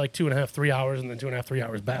 it's like 2.5, 3 hours, and then 2.5, 3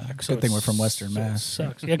 hours back. So Good thing we're from Western so it Mass.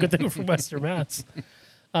 sucks. Yeah, good thing we're from Western Mass.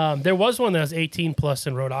 There was one that was 18 plus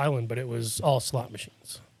in Rhode Island, but it was all slot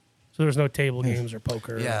machines. So there was no table games or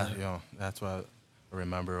poker. Yeah, that's what I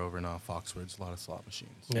remember over in Foxwoods. A lot of slot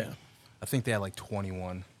machines. Yeah. I think they had like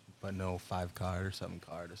 21, but no 5 card or 7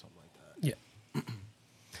 card or something like that. Yeah.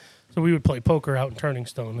 So we would play poker out in Turning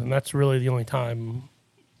Stone, and that's really the only time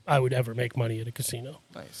I would ever make money at a casino.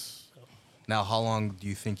 Nice. Now, how long do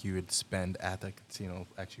you think you would spend at the casino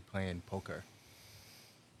actually playing poker?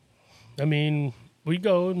 I mean, we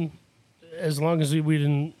go, and as long as we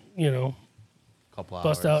didn't, Couple hours.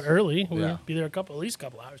 bust out early, Yeah. we'd be there at least a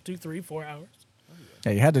couple hours, 2, 3, 4 hours.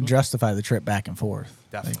 Yeah, you had to justify the trip back and forth.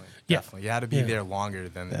 Definitely. Yeah. Definitely. You had to be Yeah. there longer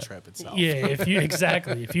than the trip itself. Yeah, if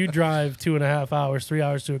you drive 2.5 hours, 3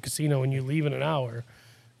 hours to a casino and you leave in an hour,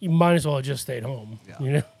 you might as well have just stayed home.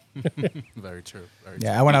 Yeah. Very true. Very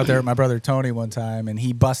Yeah, I went out there with my brother Tony one time, and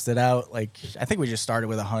he busted out, I think we just started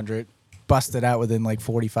with 100, busted out within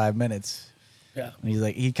 45 minutes. Yeah. And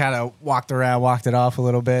he kind of walked around, walked it off a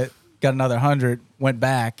little bit, got another 100, went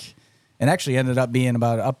back, and actually ended up being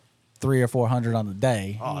about up 300 or 400 on the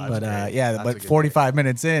day. Oh, that's but great. yeah, That's a but good 45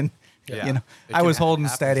 minutes in, Yeah. you know, It I can was holding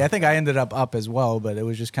happen steady. I think sometimes. I ended up as well, but it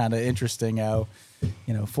was just kind of interesting how,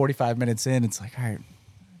 45 minutes in, it's like, all right, am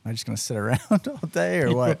I just gonna sit around all day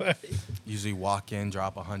or what? Usually walk in,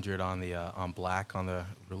 drop 100 on the on black on the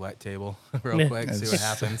roulette table real Yeah. quick, see what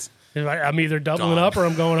happens. I'm either doubling Gone. up or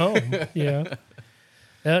I'm going home. Yeah.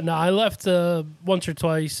 No, I left once or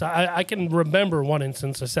twice. I can remember one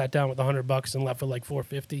instance. I sat down with $100 and left with like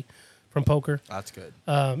 $450 from poker. That's good.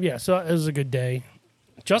 Yeah, so it was a good day.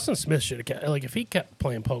 Justin Smith should have kept, if he kept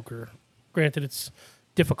playing poker. Granted, it's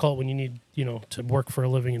difficult when you need to work for a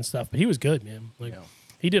living and stuff, but he was good, man. Yeah.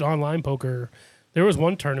 He did online poker. There was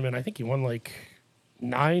one tournament, I think he won like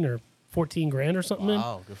 9 or 14 grand or something.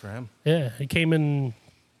 Wow, good for him. Yeah, he came in.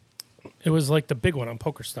 It was like the big one on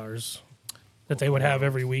Poker Stars that they would have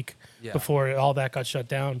every week Yeah. before all that got shut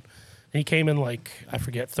down. And he came in I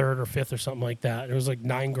forget, 3rd or 5th or something like that. It was like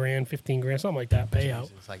 9 grand, 15 grand, something like that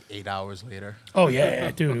payout. It's like 8 hours later. Oh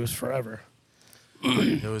yeah, dude, it was forever.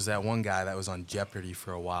 There was that one guy that was on Jeopardy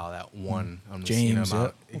for a while that won on the James,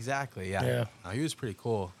 amount. Exactly, yeah. Yeah. He was pretty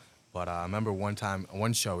cool. But I remember one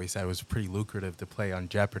show, he said it was pretty lucrative to play on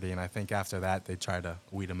Jeopardy, and I think after that they tried to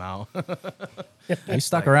weed him out. He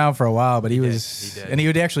stuck around for a while, but he did, was, he did. and he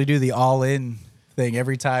would actually do the all-in thing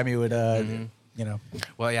every time he would,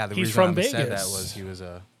 Well, yeah, the He's reason from I said that Vegas. was he was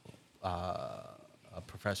a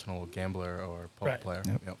professional gambler or poker Right. player.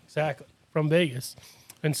 Yep. Yep. Exactly, from Vegas.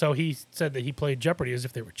 And so he said that he played Jeopardy as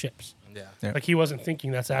if they were chips. Yeah. Yeah. Like he wasn't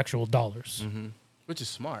thinking that's actual dollars. Which is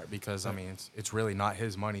smart because, I mean, it's really not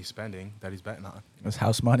his money spending that he's betting on. it was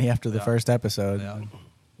house money after the Yeah. first episode.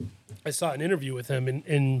 Yeah. I saw an interview with him,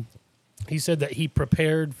 and he said that he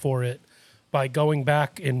prepared for it by going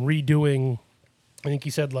back and redoing, I think he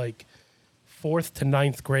said 4th to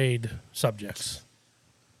 9th grade subjects.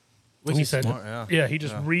 Which And he is said, smart, he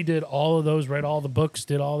just redid all of those, read all the books,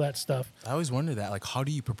 did all that stuff. I always wondered that. Like, how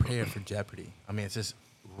do you prepare for Jeopardy? I mean, it's just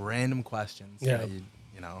random questions. Yeah. That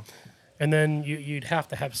you know. And then you'd have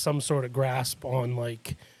to have some sort of grasp on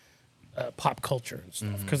pop culture and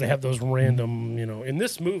stuff because they have those random, in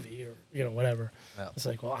this movie or whatever. Yeah. It's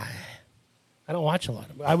like, well, I don't watch a lot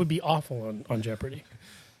of. I would be awful on Jeopardy.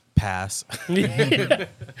 Pass.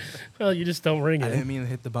 Well, you just don't ring I it. didn't mean to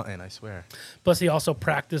hit the button, I swear. Plus, he also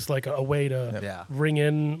practiced a way to Yeah. ring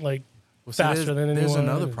in Well, see, faster than anyone. There's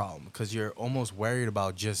another problem because you're almost worried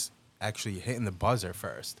about just actually hitting the buzzer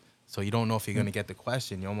first. So you don't know if you're going to get the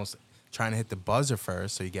question. You're almost trying to hit the buzzer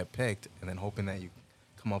first so you get picked and then hoping that you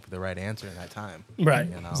come up with the right answer in that time. Right.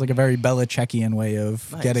 You know? It's like a very Belichickian way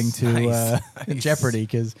of Nice, getting to nice. Jeopardy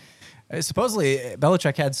because supposedly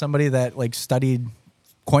Belichick had somebody that studied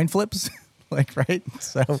coin flips, right?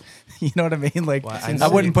 So you know what I mean? Well, I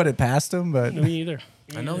wouldn't put it past him, but Me either.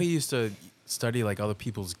 I know he used to study other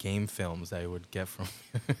people's game films that he would get from.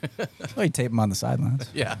 he taped him on the sidelines.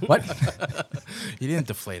 Yeah. What? He didn't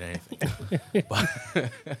deflate anything.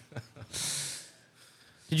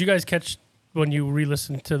 Did you guys catch when you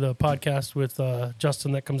re-listened to the podcast with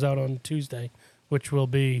Justin that comes out on Tuesday, which will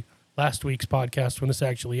be last week's podcast when this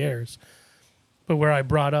actually airs?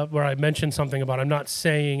 but where I mentioned something about I'm not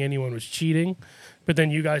saying anyone was cheating, but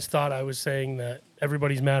then you guys thought I was saying that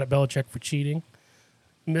everybody's mad at Belichick for cheating.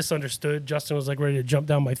 Misunderstood. Justin was like ready to jump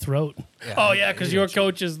down my throat. Yeah, because your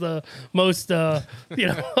coach is the most, I'm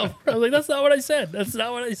like, that's not what I said. That's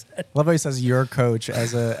not what I said. Love how he says your coach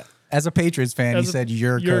as a Patriots fan. He said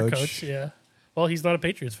your coach. Yeah. Well, he's not a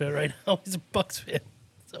Patriots fan right now. He's a Bucks fan.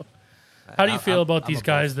 So, how do you feel about these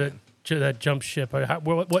guys that jump ship?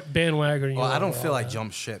 What bandwagon are you on? I don't feel like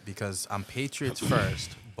jump ship because I'm Patriots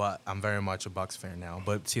first, but I'm very much a Bucks fan now.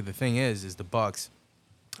 But see, the thing is the Bucks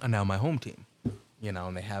are now my home team.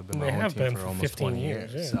 And they have been my home team for almost 20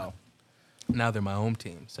 years. Yeah. So now they're my home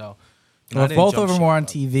team. So both of them were on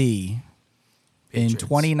TV in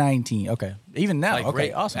 2019. Okay. Even now.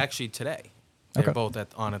 Awesome. Actually, today. They're both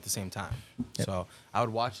on at the same time. Yep. So I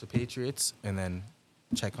would watch the Patriots and then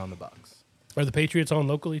check on the Bucks. Are the Patriots on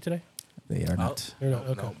locally today? They are not. They're not.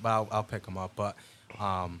 Okay. No, but I'll pick them up. But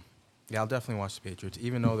I'll definitely watch the Patriots,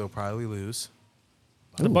 even though they'll probably lose.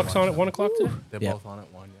 The Bucks on at 1 o'clock today? They're both on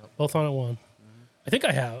at 1. Yep. Both on at 1. I think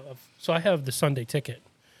I have. So I have the Sunday ticket.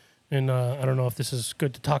 And I don't know if this is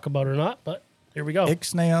good to talk about or not, but here we go.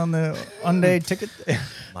 Ixnay on the Sunday ticket.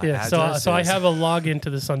 So I have a login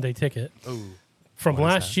to the Sunday ticket from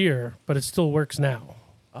last year, but it still works now.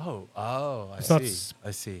 I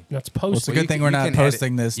see. That's posted. Well, it's a good thing we're not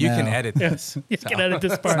posting this now. You can edit this. You can edit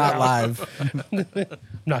this part. It's not live. I'm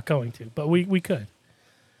not going to, but we could.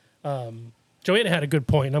 Joanna had a good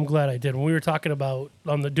point, and I'm glad I did. When we were talking about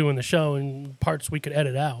doing the show and parts we could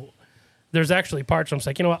edit out, there's actually parts I'm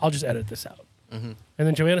like, you know what, I'll just edit this out. Mm-hmm. And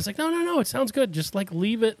then Joanna's like, no, it sounds good. Just like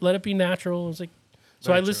leave it, let it be natural. I was like,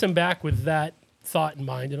 so I listened back with that thought in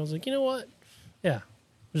mind, and I was like, you know what, yeah,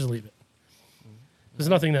 just leave it. There's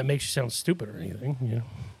nothing that makes you sound stupid or anything.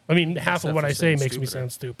 I mean, half of what I say makes me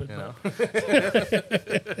sound stupid.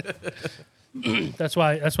 That's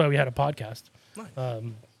why we had a podcast. Nice.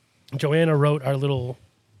 Joanna wrote our little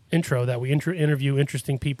intro that we interview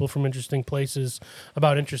interesting people from interesting places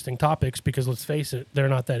about interesting topics because, let's face it, they're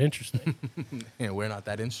not that interesting. Yeah, we're not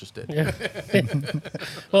that interested. Yeah.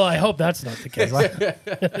 Well, I hope that's not the case.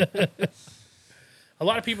 A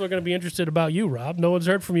lot of people are going to be interested about you, Rob. No one's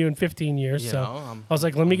heard from you in 15 years. I was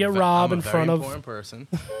like, let me get Rob in front of... I'm a very important person.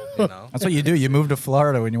 That's what you do. You move to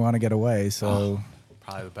Florida when you want to get away. So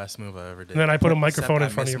probably the best move I ever did. And then I put a microphone in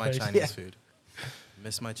front of your face. I miss my Chinese food.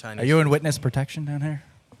 Miss my Chinese. Are you in witness protection down here?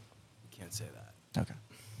 Can't say that. Okay,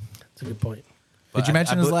 that's a good point. Did you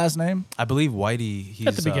mention his last name? I believe Whitey. He's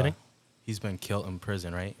at the beginning. He's been killed in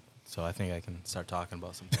prison, right? So I think I can start talking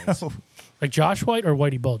about some things. Like Josh White or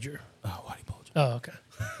Whitey Bulger? Oh, Whitey Bulger. Oh, okay.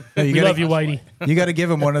 We love you, Whitey. You got to give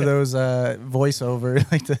him one of those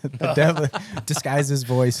voiceover, like the devil disguise his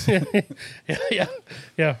voice. Yeah.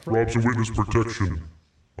 Rob's in witness protection.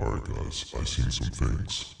 All right, guys, I've seen some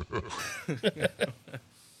things.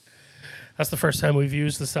 That's the first time we've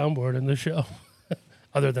used the soundboard in the show,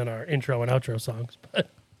 other than our intro and outro songs. But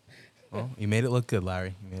well, you made it look good,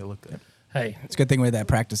 Larry. You made it look good. Hey, it's a good thing we had that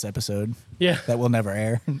practice episode. Yeah, that will never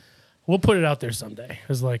air. We'll put it out there someday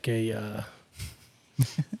as like a.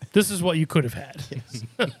 This is what you could have had,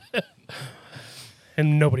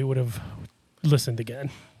 and nobody would have listened again.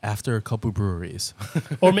 After a couple breweries.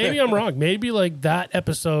 Or maybe I'm wrong. Maybe like that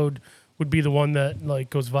episode would be the one that like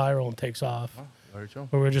goes viral and takes off. Oh, very true.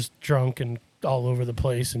 Where we're just drunk and all over the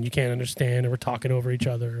place and you can't understand and we're talking over each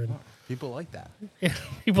other. And people like that. Yeah,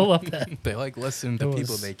 people love that. They like listening to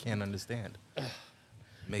people they can't understand.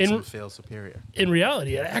 Makes them feel superior. In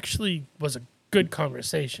reality, it actually was a good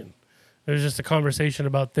conversation. It was just a conversation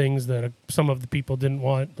about things that some of the people didn't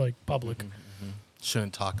want like public. Mm-hmm.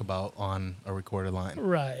 Shouldn't talk about on a recorded line.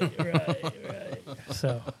 Right.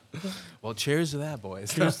 So, well, cheers to that,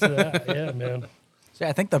 boys. Cheers to that, yeah, man. So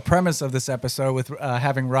I think the premise of this episode with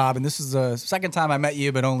having Rob, and this is the second time I met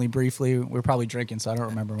you, but only briefly. We were probably drinking, so I don't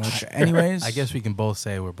remember much. Anyways, I guess we can both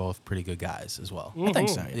say we're both pretty good guys as well. I think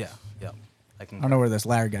so. Yeah. I don't know where this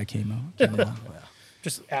Larry guy came out.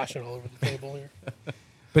 Just ashing all over the table here.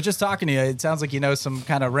 But just talking to you, it sounds like you know some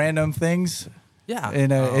kind of random things. Yeah,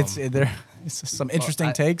 and it's some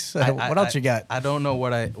interesting takes. What else you got? I don't know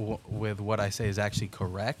what I say is actually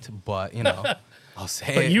correct, but I'll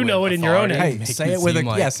say but it. you know it in your own head. Hey, say it with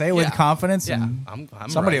with confidence. Yeah, and I'm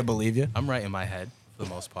somebody right. will believe you. I'm right in my head for the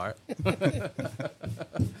most part.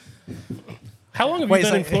 How long have you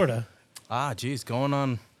been in Florida? Geez, going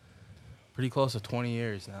on pretty close to 20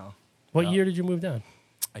 years now. What year did you move down?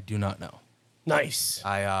 I do not know. Nice.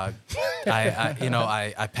 I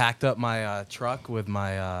packed up my truck with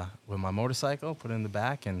my motorcycle, put it in the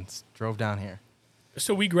back, and drove down here.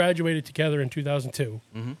 So we graduated together in 2002.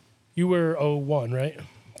 Mm-hmm. You were 01, right,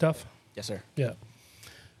 Duff? Yes, sir. Yeah.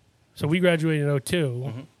 So we graduated in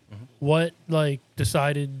 02. What made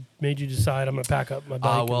you decide I'm going to pack up my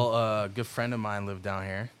bike? A good friend of mine lived down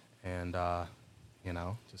here, and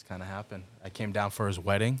just kind of happened. I came down for his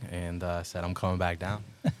wedding and said I'm coming back down.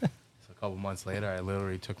 So a couple months later, I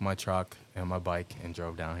literally took my truck and my bike and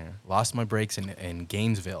drove down here. Lost my brakes in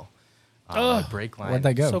Gainesville. My brake line. Where'd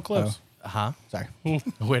they go? So close. Sorry.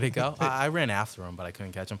 Where'd it go? I ran after him, but I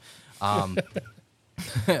couldn't catch him.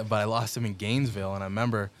 But I lost him in Gainesville, and I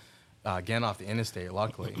remember getting off the interstate,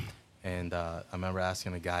 luckily. And I remember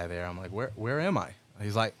asking a guy there, I'm like, where am I?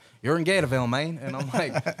 He's like, you're in Gatorville, man. And I'm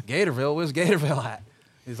like, Gatorville? Where's Gatorville at?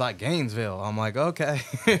 He's like, Gainesville. I'm like, okay.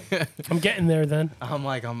 I'm getting there then. I'm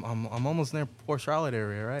like, I'm almost near Port Charlotte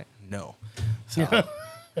area, right? No. So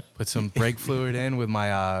put some brake fluid in with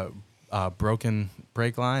my broken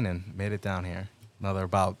brake line and made it down here. Another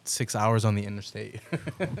about 6 hours on the interstate.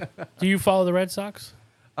 Do you follow the Red Sox?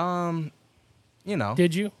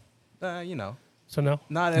 Did you? So no?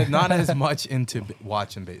 Not as much into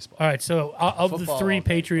watching baseball. All right, so of Football, the 3 all day,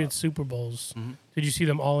 Patriots Super Bowls, did you see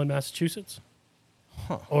them all in Massachusetts?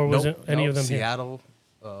 Or was it any of them Seattle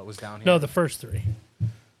was down here. here? No, the first 3.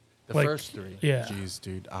 The like, first 3. yeah. Jeez,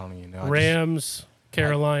 dude, I don't even know. Rams,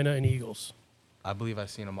 Carolina, and Eagles. I believe I've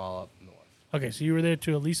seen them all up north. Okay, so you were there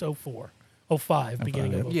to at least 05,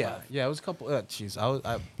 beginning of 05. Yeah, it was a couple. Jeez,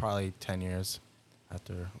 I probably 10 years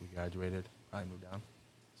after we graduated. Probably moved down,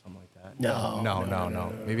 something like that.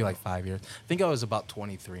 No. Maybe like 5 years. I think I was about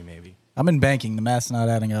 23, maybe. I'm in banking. The math's not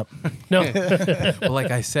adding up. No. Well,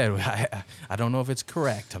 like I said, I don't know if it's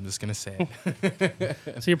correct. I'm just gonna say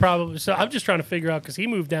it. So I'm just trying to figure out because he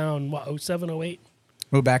moved down 07, 08?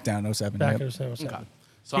 Moved back down 07. Back Yep. in 07. Okay.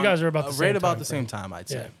 So You guys are about the same right about time the frame. same time, I'd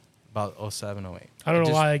say. Yeah. About 07, 08. I don't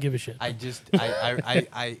know why I give a shit. I just,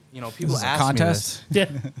 I people This is a ask contest? me Yeah.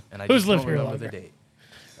 this, and I Who's just lived don't here remember the longer? date.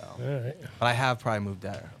 So. All right. But I have probably moved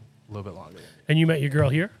there a little bit longer. And you met your girl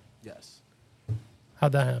here? Yes.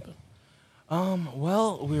 How'd that happen?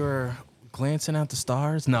 Well, we were glancing at the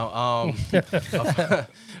stars. No,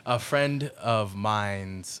 a friend of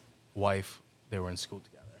mine's wife, they were in school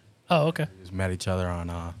together. Oh, okay. We just met each other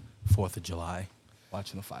on 4th of July,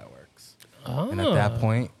 watching the fireworks. Oh. And at that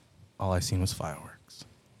point, all I seen was fireworks.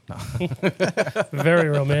 No. Very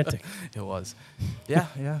romantic. It was.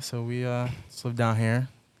 Yeah. So we just lived down here.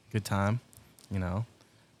 Good time. No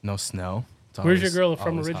snow. It's Where's your always- girl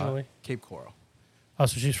from always hot. originally? Cape Coral. Oh,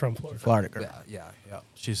 so she's from Florida. Florida girl. Yeah.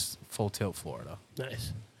 She's full tilt Florida.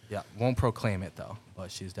 Nice. Yeah. Won't proclaim it though, but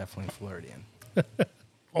she's definitely Floridian.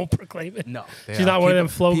 Won't proclaim it. No. She's not one of them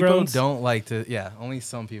flow People growns? don't like to. Yeah. Only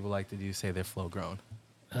some people like to say they're flow grown,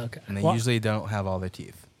 Okay. and they Well, usually don't have all their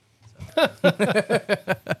teeth.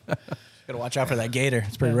 Gotta watch out for that gator.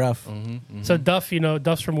 It's pretty rough. So Duff,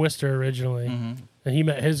 Duff's from Worcester originally, and he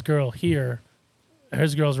met his girl here.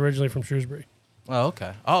 His girl's originally from Shrewsbury. Oh,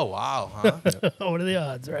 okay. Oh, wow. Huh? What are the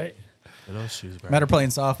odds, right? Those shoes, bro. Met her playing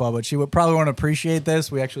softball, but she would probably want to appreciate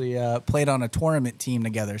this. We actually played on a tournament team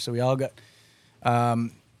together. So we all got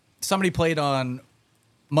somebody played on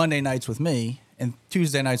Monday nights with me and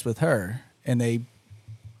Tuesday nights with her, and they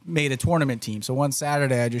made a tournament team. So one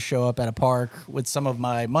Saturday, I just show up at a park with some of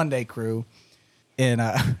my Monday crew, and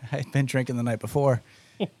I'd been drinking the night before.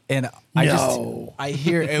 And I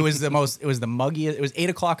hear it was the muggiest. It was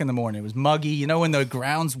 8:00 in the morning. It was muggy. You know, when the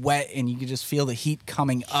ground's wet and you could just feel the heat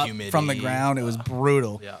coming up from the ground. It was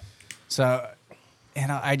brutal. Yeah. So,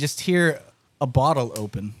 and I just hear a bottle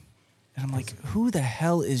open. And I'm like, who the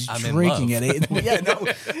hell is drinking at 8? Yeah, no.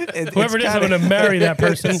 Whoever it is, I'm going to marry that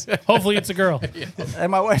person. Hopefully it's a girl. Yeah.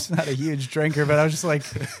 And my wife's not a huge drinker, but I was just like,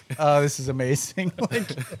 oh, this is amazing.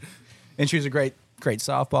 And she was a great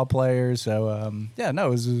softball player. So, it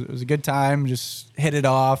was a good time. Just hit it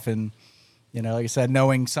off. And, like I said,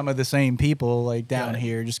 knowing some of the same people like down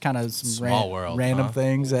here, just kind of some Small world, random huh?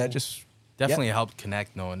 things that just Definitely helped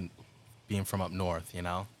connect being from up north,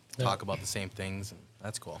 talk about the same things. And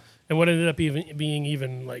that's cool. And what ended up being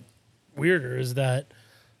even like weirder is that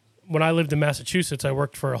when I lived in Massachusetts, I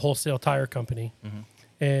worked for a wholesale tire company,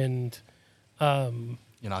 and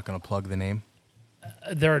you're not going to plug the name.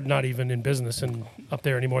 They're not even in business up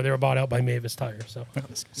there anymore. They were bought out by Mavis Tire. So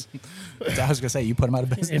I was gonna say you put them out of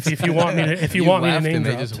business. if you want me to name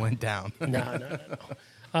they drop, just went down. No.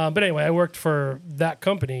 But anyway, I worked for that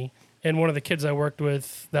company, and one of the kids I worked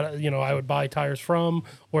with that I would buy tires from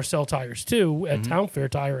or sell tires to at Town Fair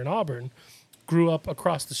Tire in Auburn, grew up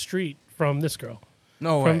across the street from this girl.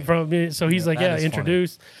 No way. So he's like, that is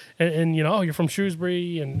introduced, and you're from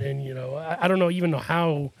Shrewsbury, and I don't even know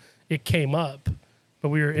how it came up, but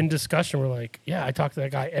we were in discussion. We're like, yeah, I talk to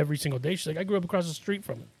that guy every single day. She's like, I grew up across the street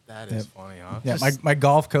from him. That is funny, huh? Yeah, my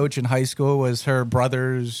golf coach in high school was her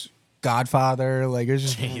brother's godfather. Like, it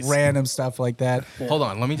was just random stuff like that. Hold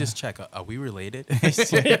on, let me just check. Are we related?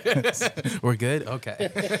 We're good? Okay.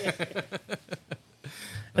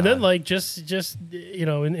 And then, like, just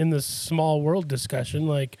in the small world discussion,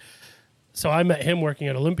 like, so I met him working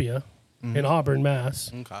at Olympia in Auburn,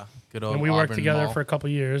 Mass. Okay. Good old And we worked Auburn together Mall. for a couple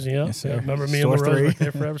of years. Yeah. Yes, sir. Yeah. Remember me Store and LaRose 3. worked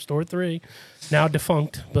there forever. Store 3. Now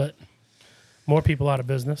defunct, but more people out of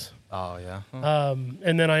business. Oh, yeah.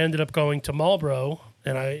 And then I ended up going to Marlboro,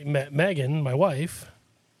 and I met Megan, my wife,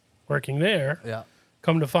 working there. Yeah.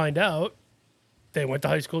 Come to find out, they went to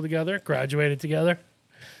high school together, graduated together.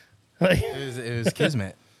 Like, It was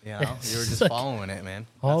kismet. You know, you were just like following it, man.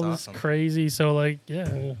 That's all this awesome. crazy. So, like,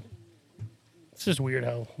 yeah, it's just weird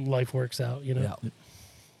how life works out, you know. Yeah.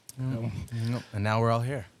 Yep. And now we're all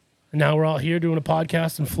here. And now we're all here doing a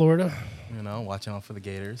podcast in Florida. You know, watching out for the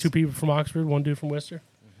Gators. 2 people from Oxford, 1 dude from Worcester.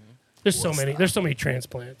 There's so many. There's so many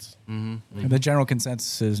transplants. And the general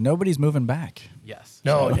consensus is nobody's moving back. Yes.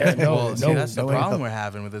 No, yeah, no, Well, see, no. that's the no problem help. we're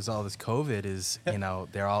having with all this COVID is, you know,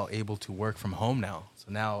 they're all able to work from home now. So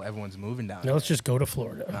now everyone's moving down. No, let's just go to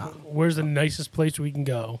Florida. Where's the nicest place we can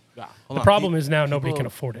go? Hold The on. problem is now nobody can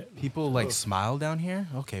afford it. People like smile down here.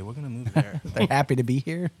 Okay, we're gonna move there. They're happy to be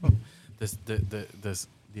here. The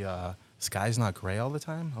sky's not gray all the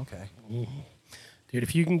time. Okay. Dude,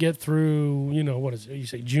 if you can get through, what is it? You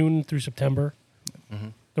say June through September,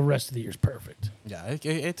 the rest of the year's perfect. Yeah, it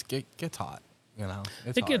gets hot. You know,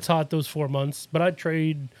 It gets hot those 4 months, but I'd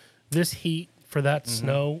trade this heat for that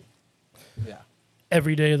snow Yeah,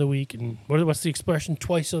 every day of the week. And what's the expression?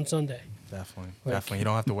 Twice on Sunday. definitely, Like- definitely. You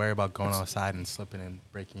don't have to worry about going outside and slipping and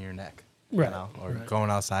breaking your neck. Right, You know, or right. going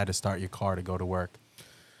outside to start your car to go to work.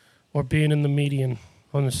 Or being in the median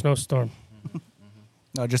on the snowstorm.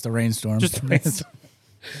 No, just a rainstorm. Just a rainstorm.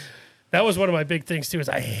 That was one of my big things too. Is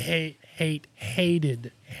I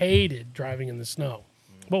hated driving in the snow,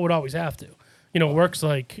 but would always have to. Works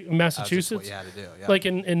like That's just what Massachusetts. you had to do. Yeah. Like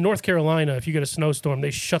in North Carolina, if you get a snowstorm,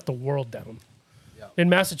 they shut the world down. Yeah. In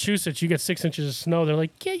Massachusetts, you get 6 inches of snow. They're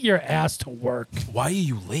like, get your ass to work. Why are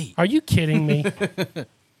you late? Are you kidding me?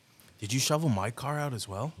 Did you shovel my car out as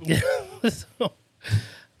well?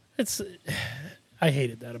 So, I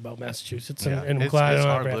hated that about Massachusetts, and I'm It's- glad I it's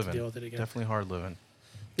don't hard ever have to living. deal with it again. Definitely hard living.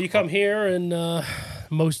 You come here, and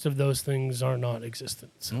most of those things are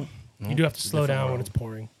non-existent. So you do have to It's a slow different down when world. it's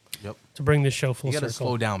pouring Yep. to bring this show full You got to circle.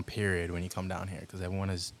 slow down, period, when you come down here because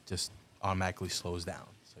everyone is just automatically slows down.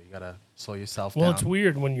 So you got to slow yourself Well, down. it's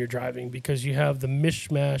weird when you're driving because you have the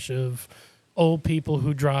mishmash of old people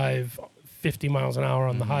who drive 50 miles an hour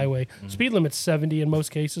on the highway. Speed limit's 70 in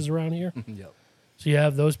most cases around here. Yep. So you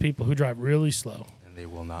have those people who drive really slow. And they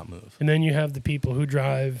will not move. And then you have the people who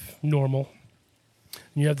drive normal.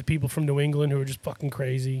 And you have the people from New England who are just fucking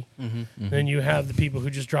crazy. And then you have the people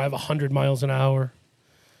who just drive 100 miles an hour.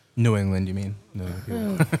 New England, you mean? New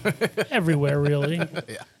England people. Everywhere, really.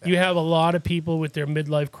 You have a lot of people with their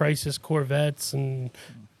midlife crisis Corvettes and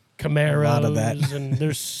Camaros. A lot of that. And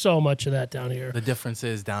there's so much of that down here. The difference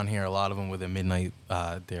is down here, a lot of them with their midnight,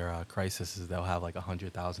 their crisis is they'll have like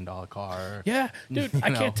 $100,000 car. Yeah, dude, I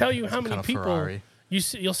know, can't tell you how some many kind of people Ferrari.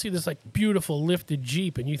 you'll see this like beautiful lifted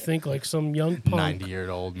Jeep, and you think like some young punk.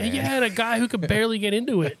 90-year-old man. And yeah, the guy who could barely get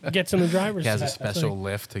into it gets in the driver's He has a seat. It's special like,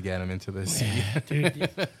 lift to get him into the seat. dude,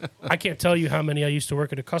 I can't tell you how many I used to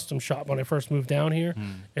work at a custom shop when I first moved down here,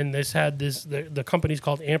 and the company's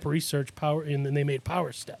called Amp Research Power, and then they made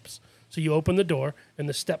power steps. So you open the door, and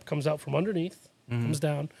the step comes out from underneath, comes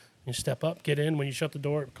down, you step up, get in. When you shut the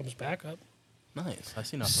door, it comes back up. Nice. I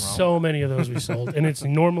see nothing wrong. So many of those we sold, and it's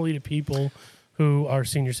normally to people who are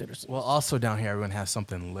senior citizens. Well, also down here, everyone has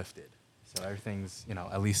something lifted. So everything's,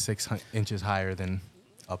 at least 6 inches higher than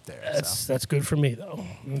up there. That's good for me though.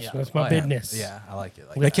 That's my business. Yeah, I like it.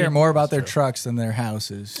 They care more about their True. trucks than their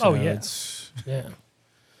houses. Oh, so yeah. it's- Yeah.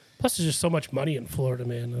 Plus, there's just so much money in Florida,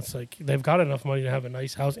 man. It's like they've got enough money to have a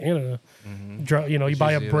nice house and you buy a usually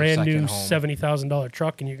their brand new second home. $70,000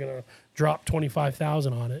 truck and you're gonna drop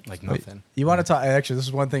 $25,000 on it. Like nothing. You want to talk? Actually, this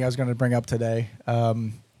is one thing I was going to bring up today.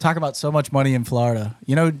 Talk about so much money in Florida.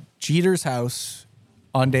 Jeter's house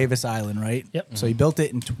on Davis Island, right? Yep. So he built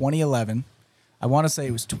it in 2011. I want to say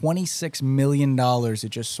it was $26 million it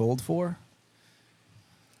just sold for.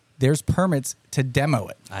 There's permits to demo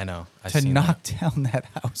it, I know. to knock down that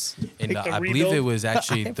house. And Like the I believe it rebuild? was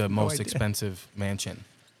actually have the no most idea. expensive mansion.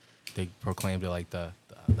 They proclaimed it like the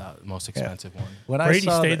most expensive one. When I Brady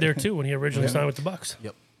saw stayed that- there too when he originally signed with the Bucks.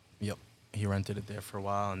 Yep. He rented it there for a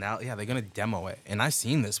while, and now, they're gonna demo it. And I've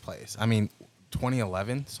seen this place. I mean,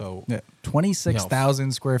 2011. So Yeah,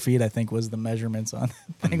 26,000 square feet, I think, was the measurements on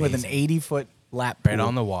the thing with an Amazing. 80-foot lap Right pool.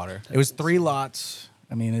 on the water. It was 3 lots.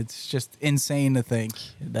 I mean, it's just insane to think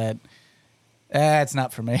that it's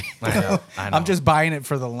not for me. I know. I'm just buying it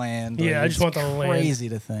for the land. Yeah, I just want the It's land. crazy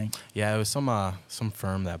to think. Yeah, it was some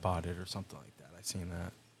firm that bought it or something like that. I seen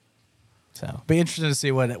that. So, be interested to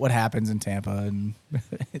see what happens in Tampa, and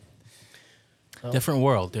Different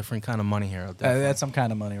world, different kind of money here. that's some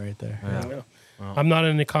kind of money right there. Yeah. I'm not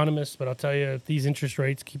an economist, but I'll tell you, if these interest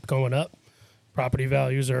rates keep going up, property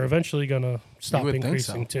values are eventually going to stop You would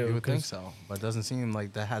increasing think so. too. You would think 'cause- so, but it doesn't seem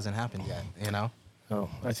like that hasn't happened yet. You know, Oh,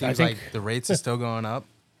 I it seems think like the rates are still going up.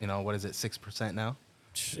 You know, what is it, 6% now?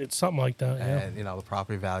 it's something like that. Yeah. And you know, the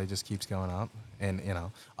property value just keeps going up. And you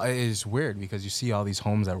know, it's weird because you see all these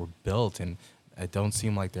homes that were built, and it don't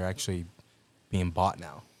seem like they're actually being bought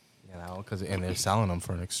now. You know, and they're selling them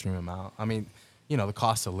for an extreme amount. I mean, you know, the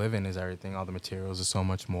cost of living is everything. All the materials are so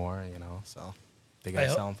much more. You know, so they got to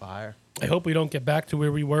sell them for higher. I hope we don't get back to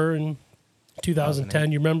where we were in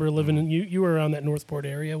 2010. You remember living in you were around that Northport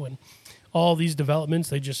area when all these developments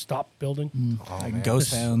they just stopped building. Oh, Like man.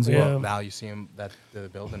 ghost towns. Yeah. Yeah. Well, now you see them that they're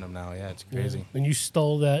building them now. Yeah, it's crazy. And you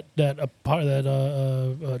stole that part of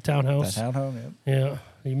that townhouse. That townhome. Yeah. Yeah,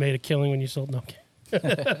 you made a killing when you sold. No, okay.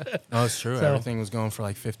 No, it's true. So- Everything was going for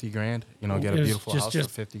like 50 grand. You know, get a It was beautiful just- house just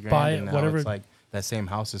for 50 grand. buy it, and now whatever. it's like that same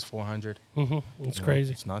house is 400. It's You know,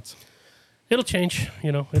 crazy. It's nuts. It'll change.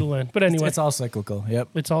 You know, it'll end. But anyway, It's all cyclical. Yep.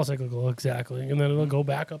 it's all cyclical, exactly, and then it'll go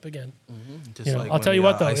back up again. Just You know, like I'll when tell you the,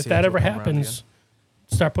 what though, ice if age that will ever come around happens,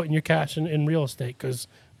 start putting your cash in real estate because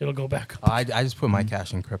it'll go back up. again. I just put my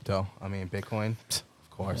cash in crypto. I mean, Bitcoin, of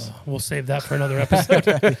course. We'll save that for another episode.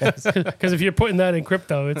 Because if you're putting that in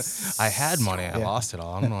crypto, it's I had money. I lost it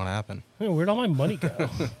all. I don't know what happened. Hey, where'd all my money go?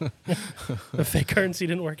 The fake currency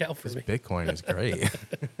didn't work out for me. Bitcoin is great.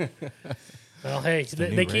 Well, hey, the they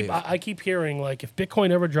new keep. rave. I keep hearing like if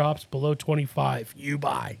Bitcoin ever drops below 25, you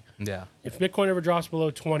buy. Yeah. If Bitcoin ever drops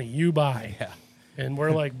below 20, you buy. Yeah. And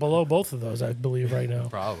we're like below both of those, I believe, right now.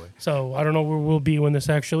 Probably. So I don't know where we'll be when this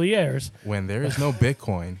actually airs. When there is no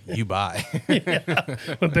Bitcoin, you buy.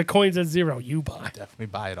 When Bitcoin's at 0, you buy. Definitely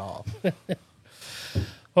buy it all.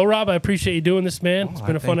 Well, Rob, I appreciate you doing this, man. It's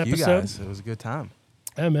been a fun Thank you episode. guys. It was a good time.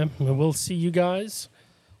 Yeah, man. And we'll see you guys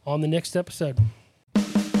on the next episode.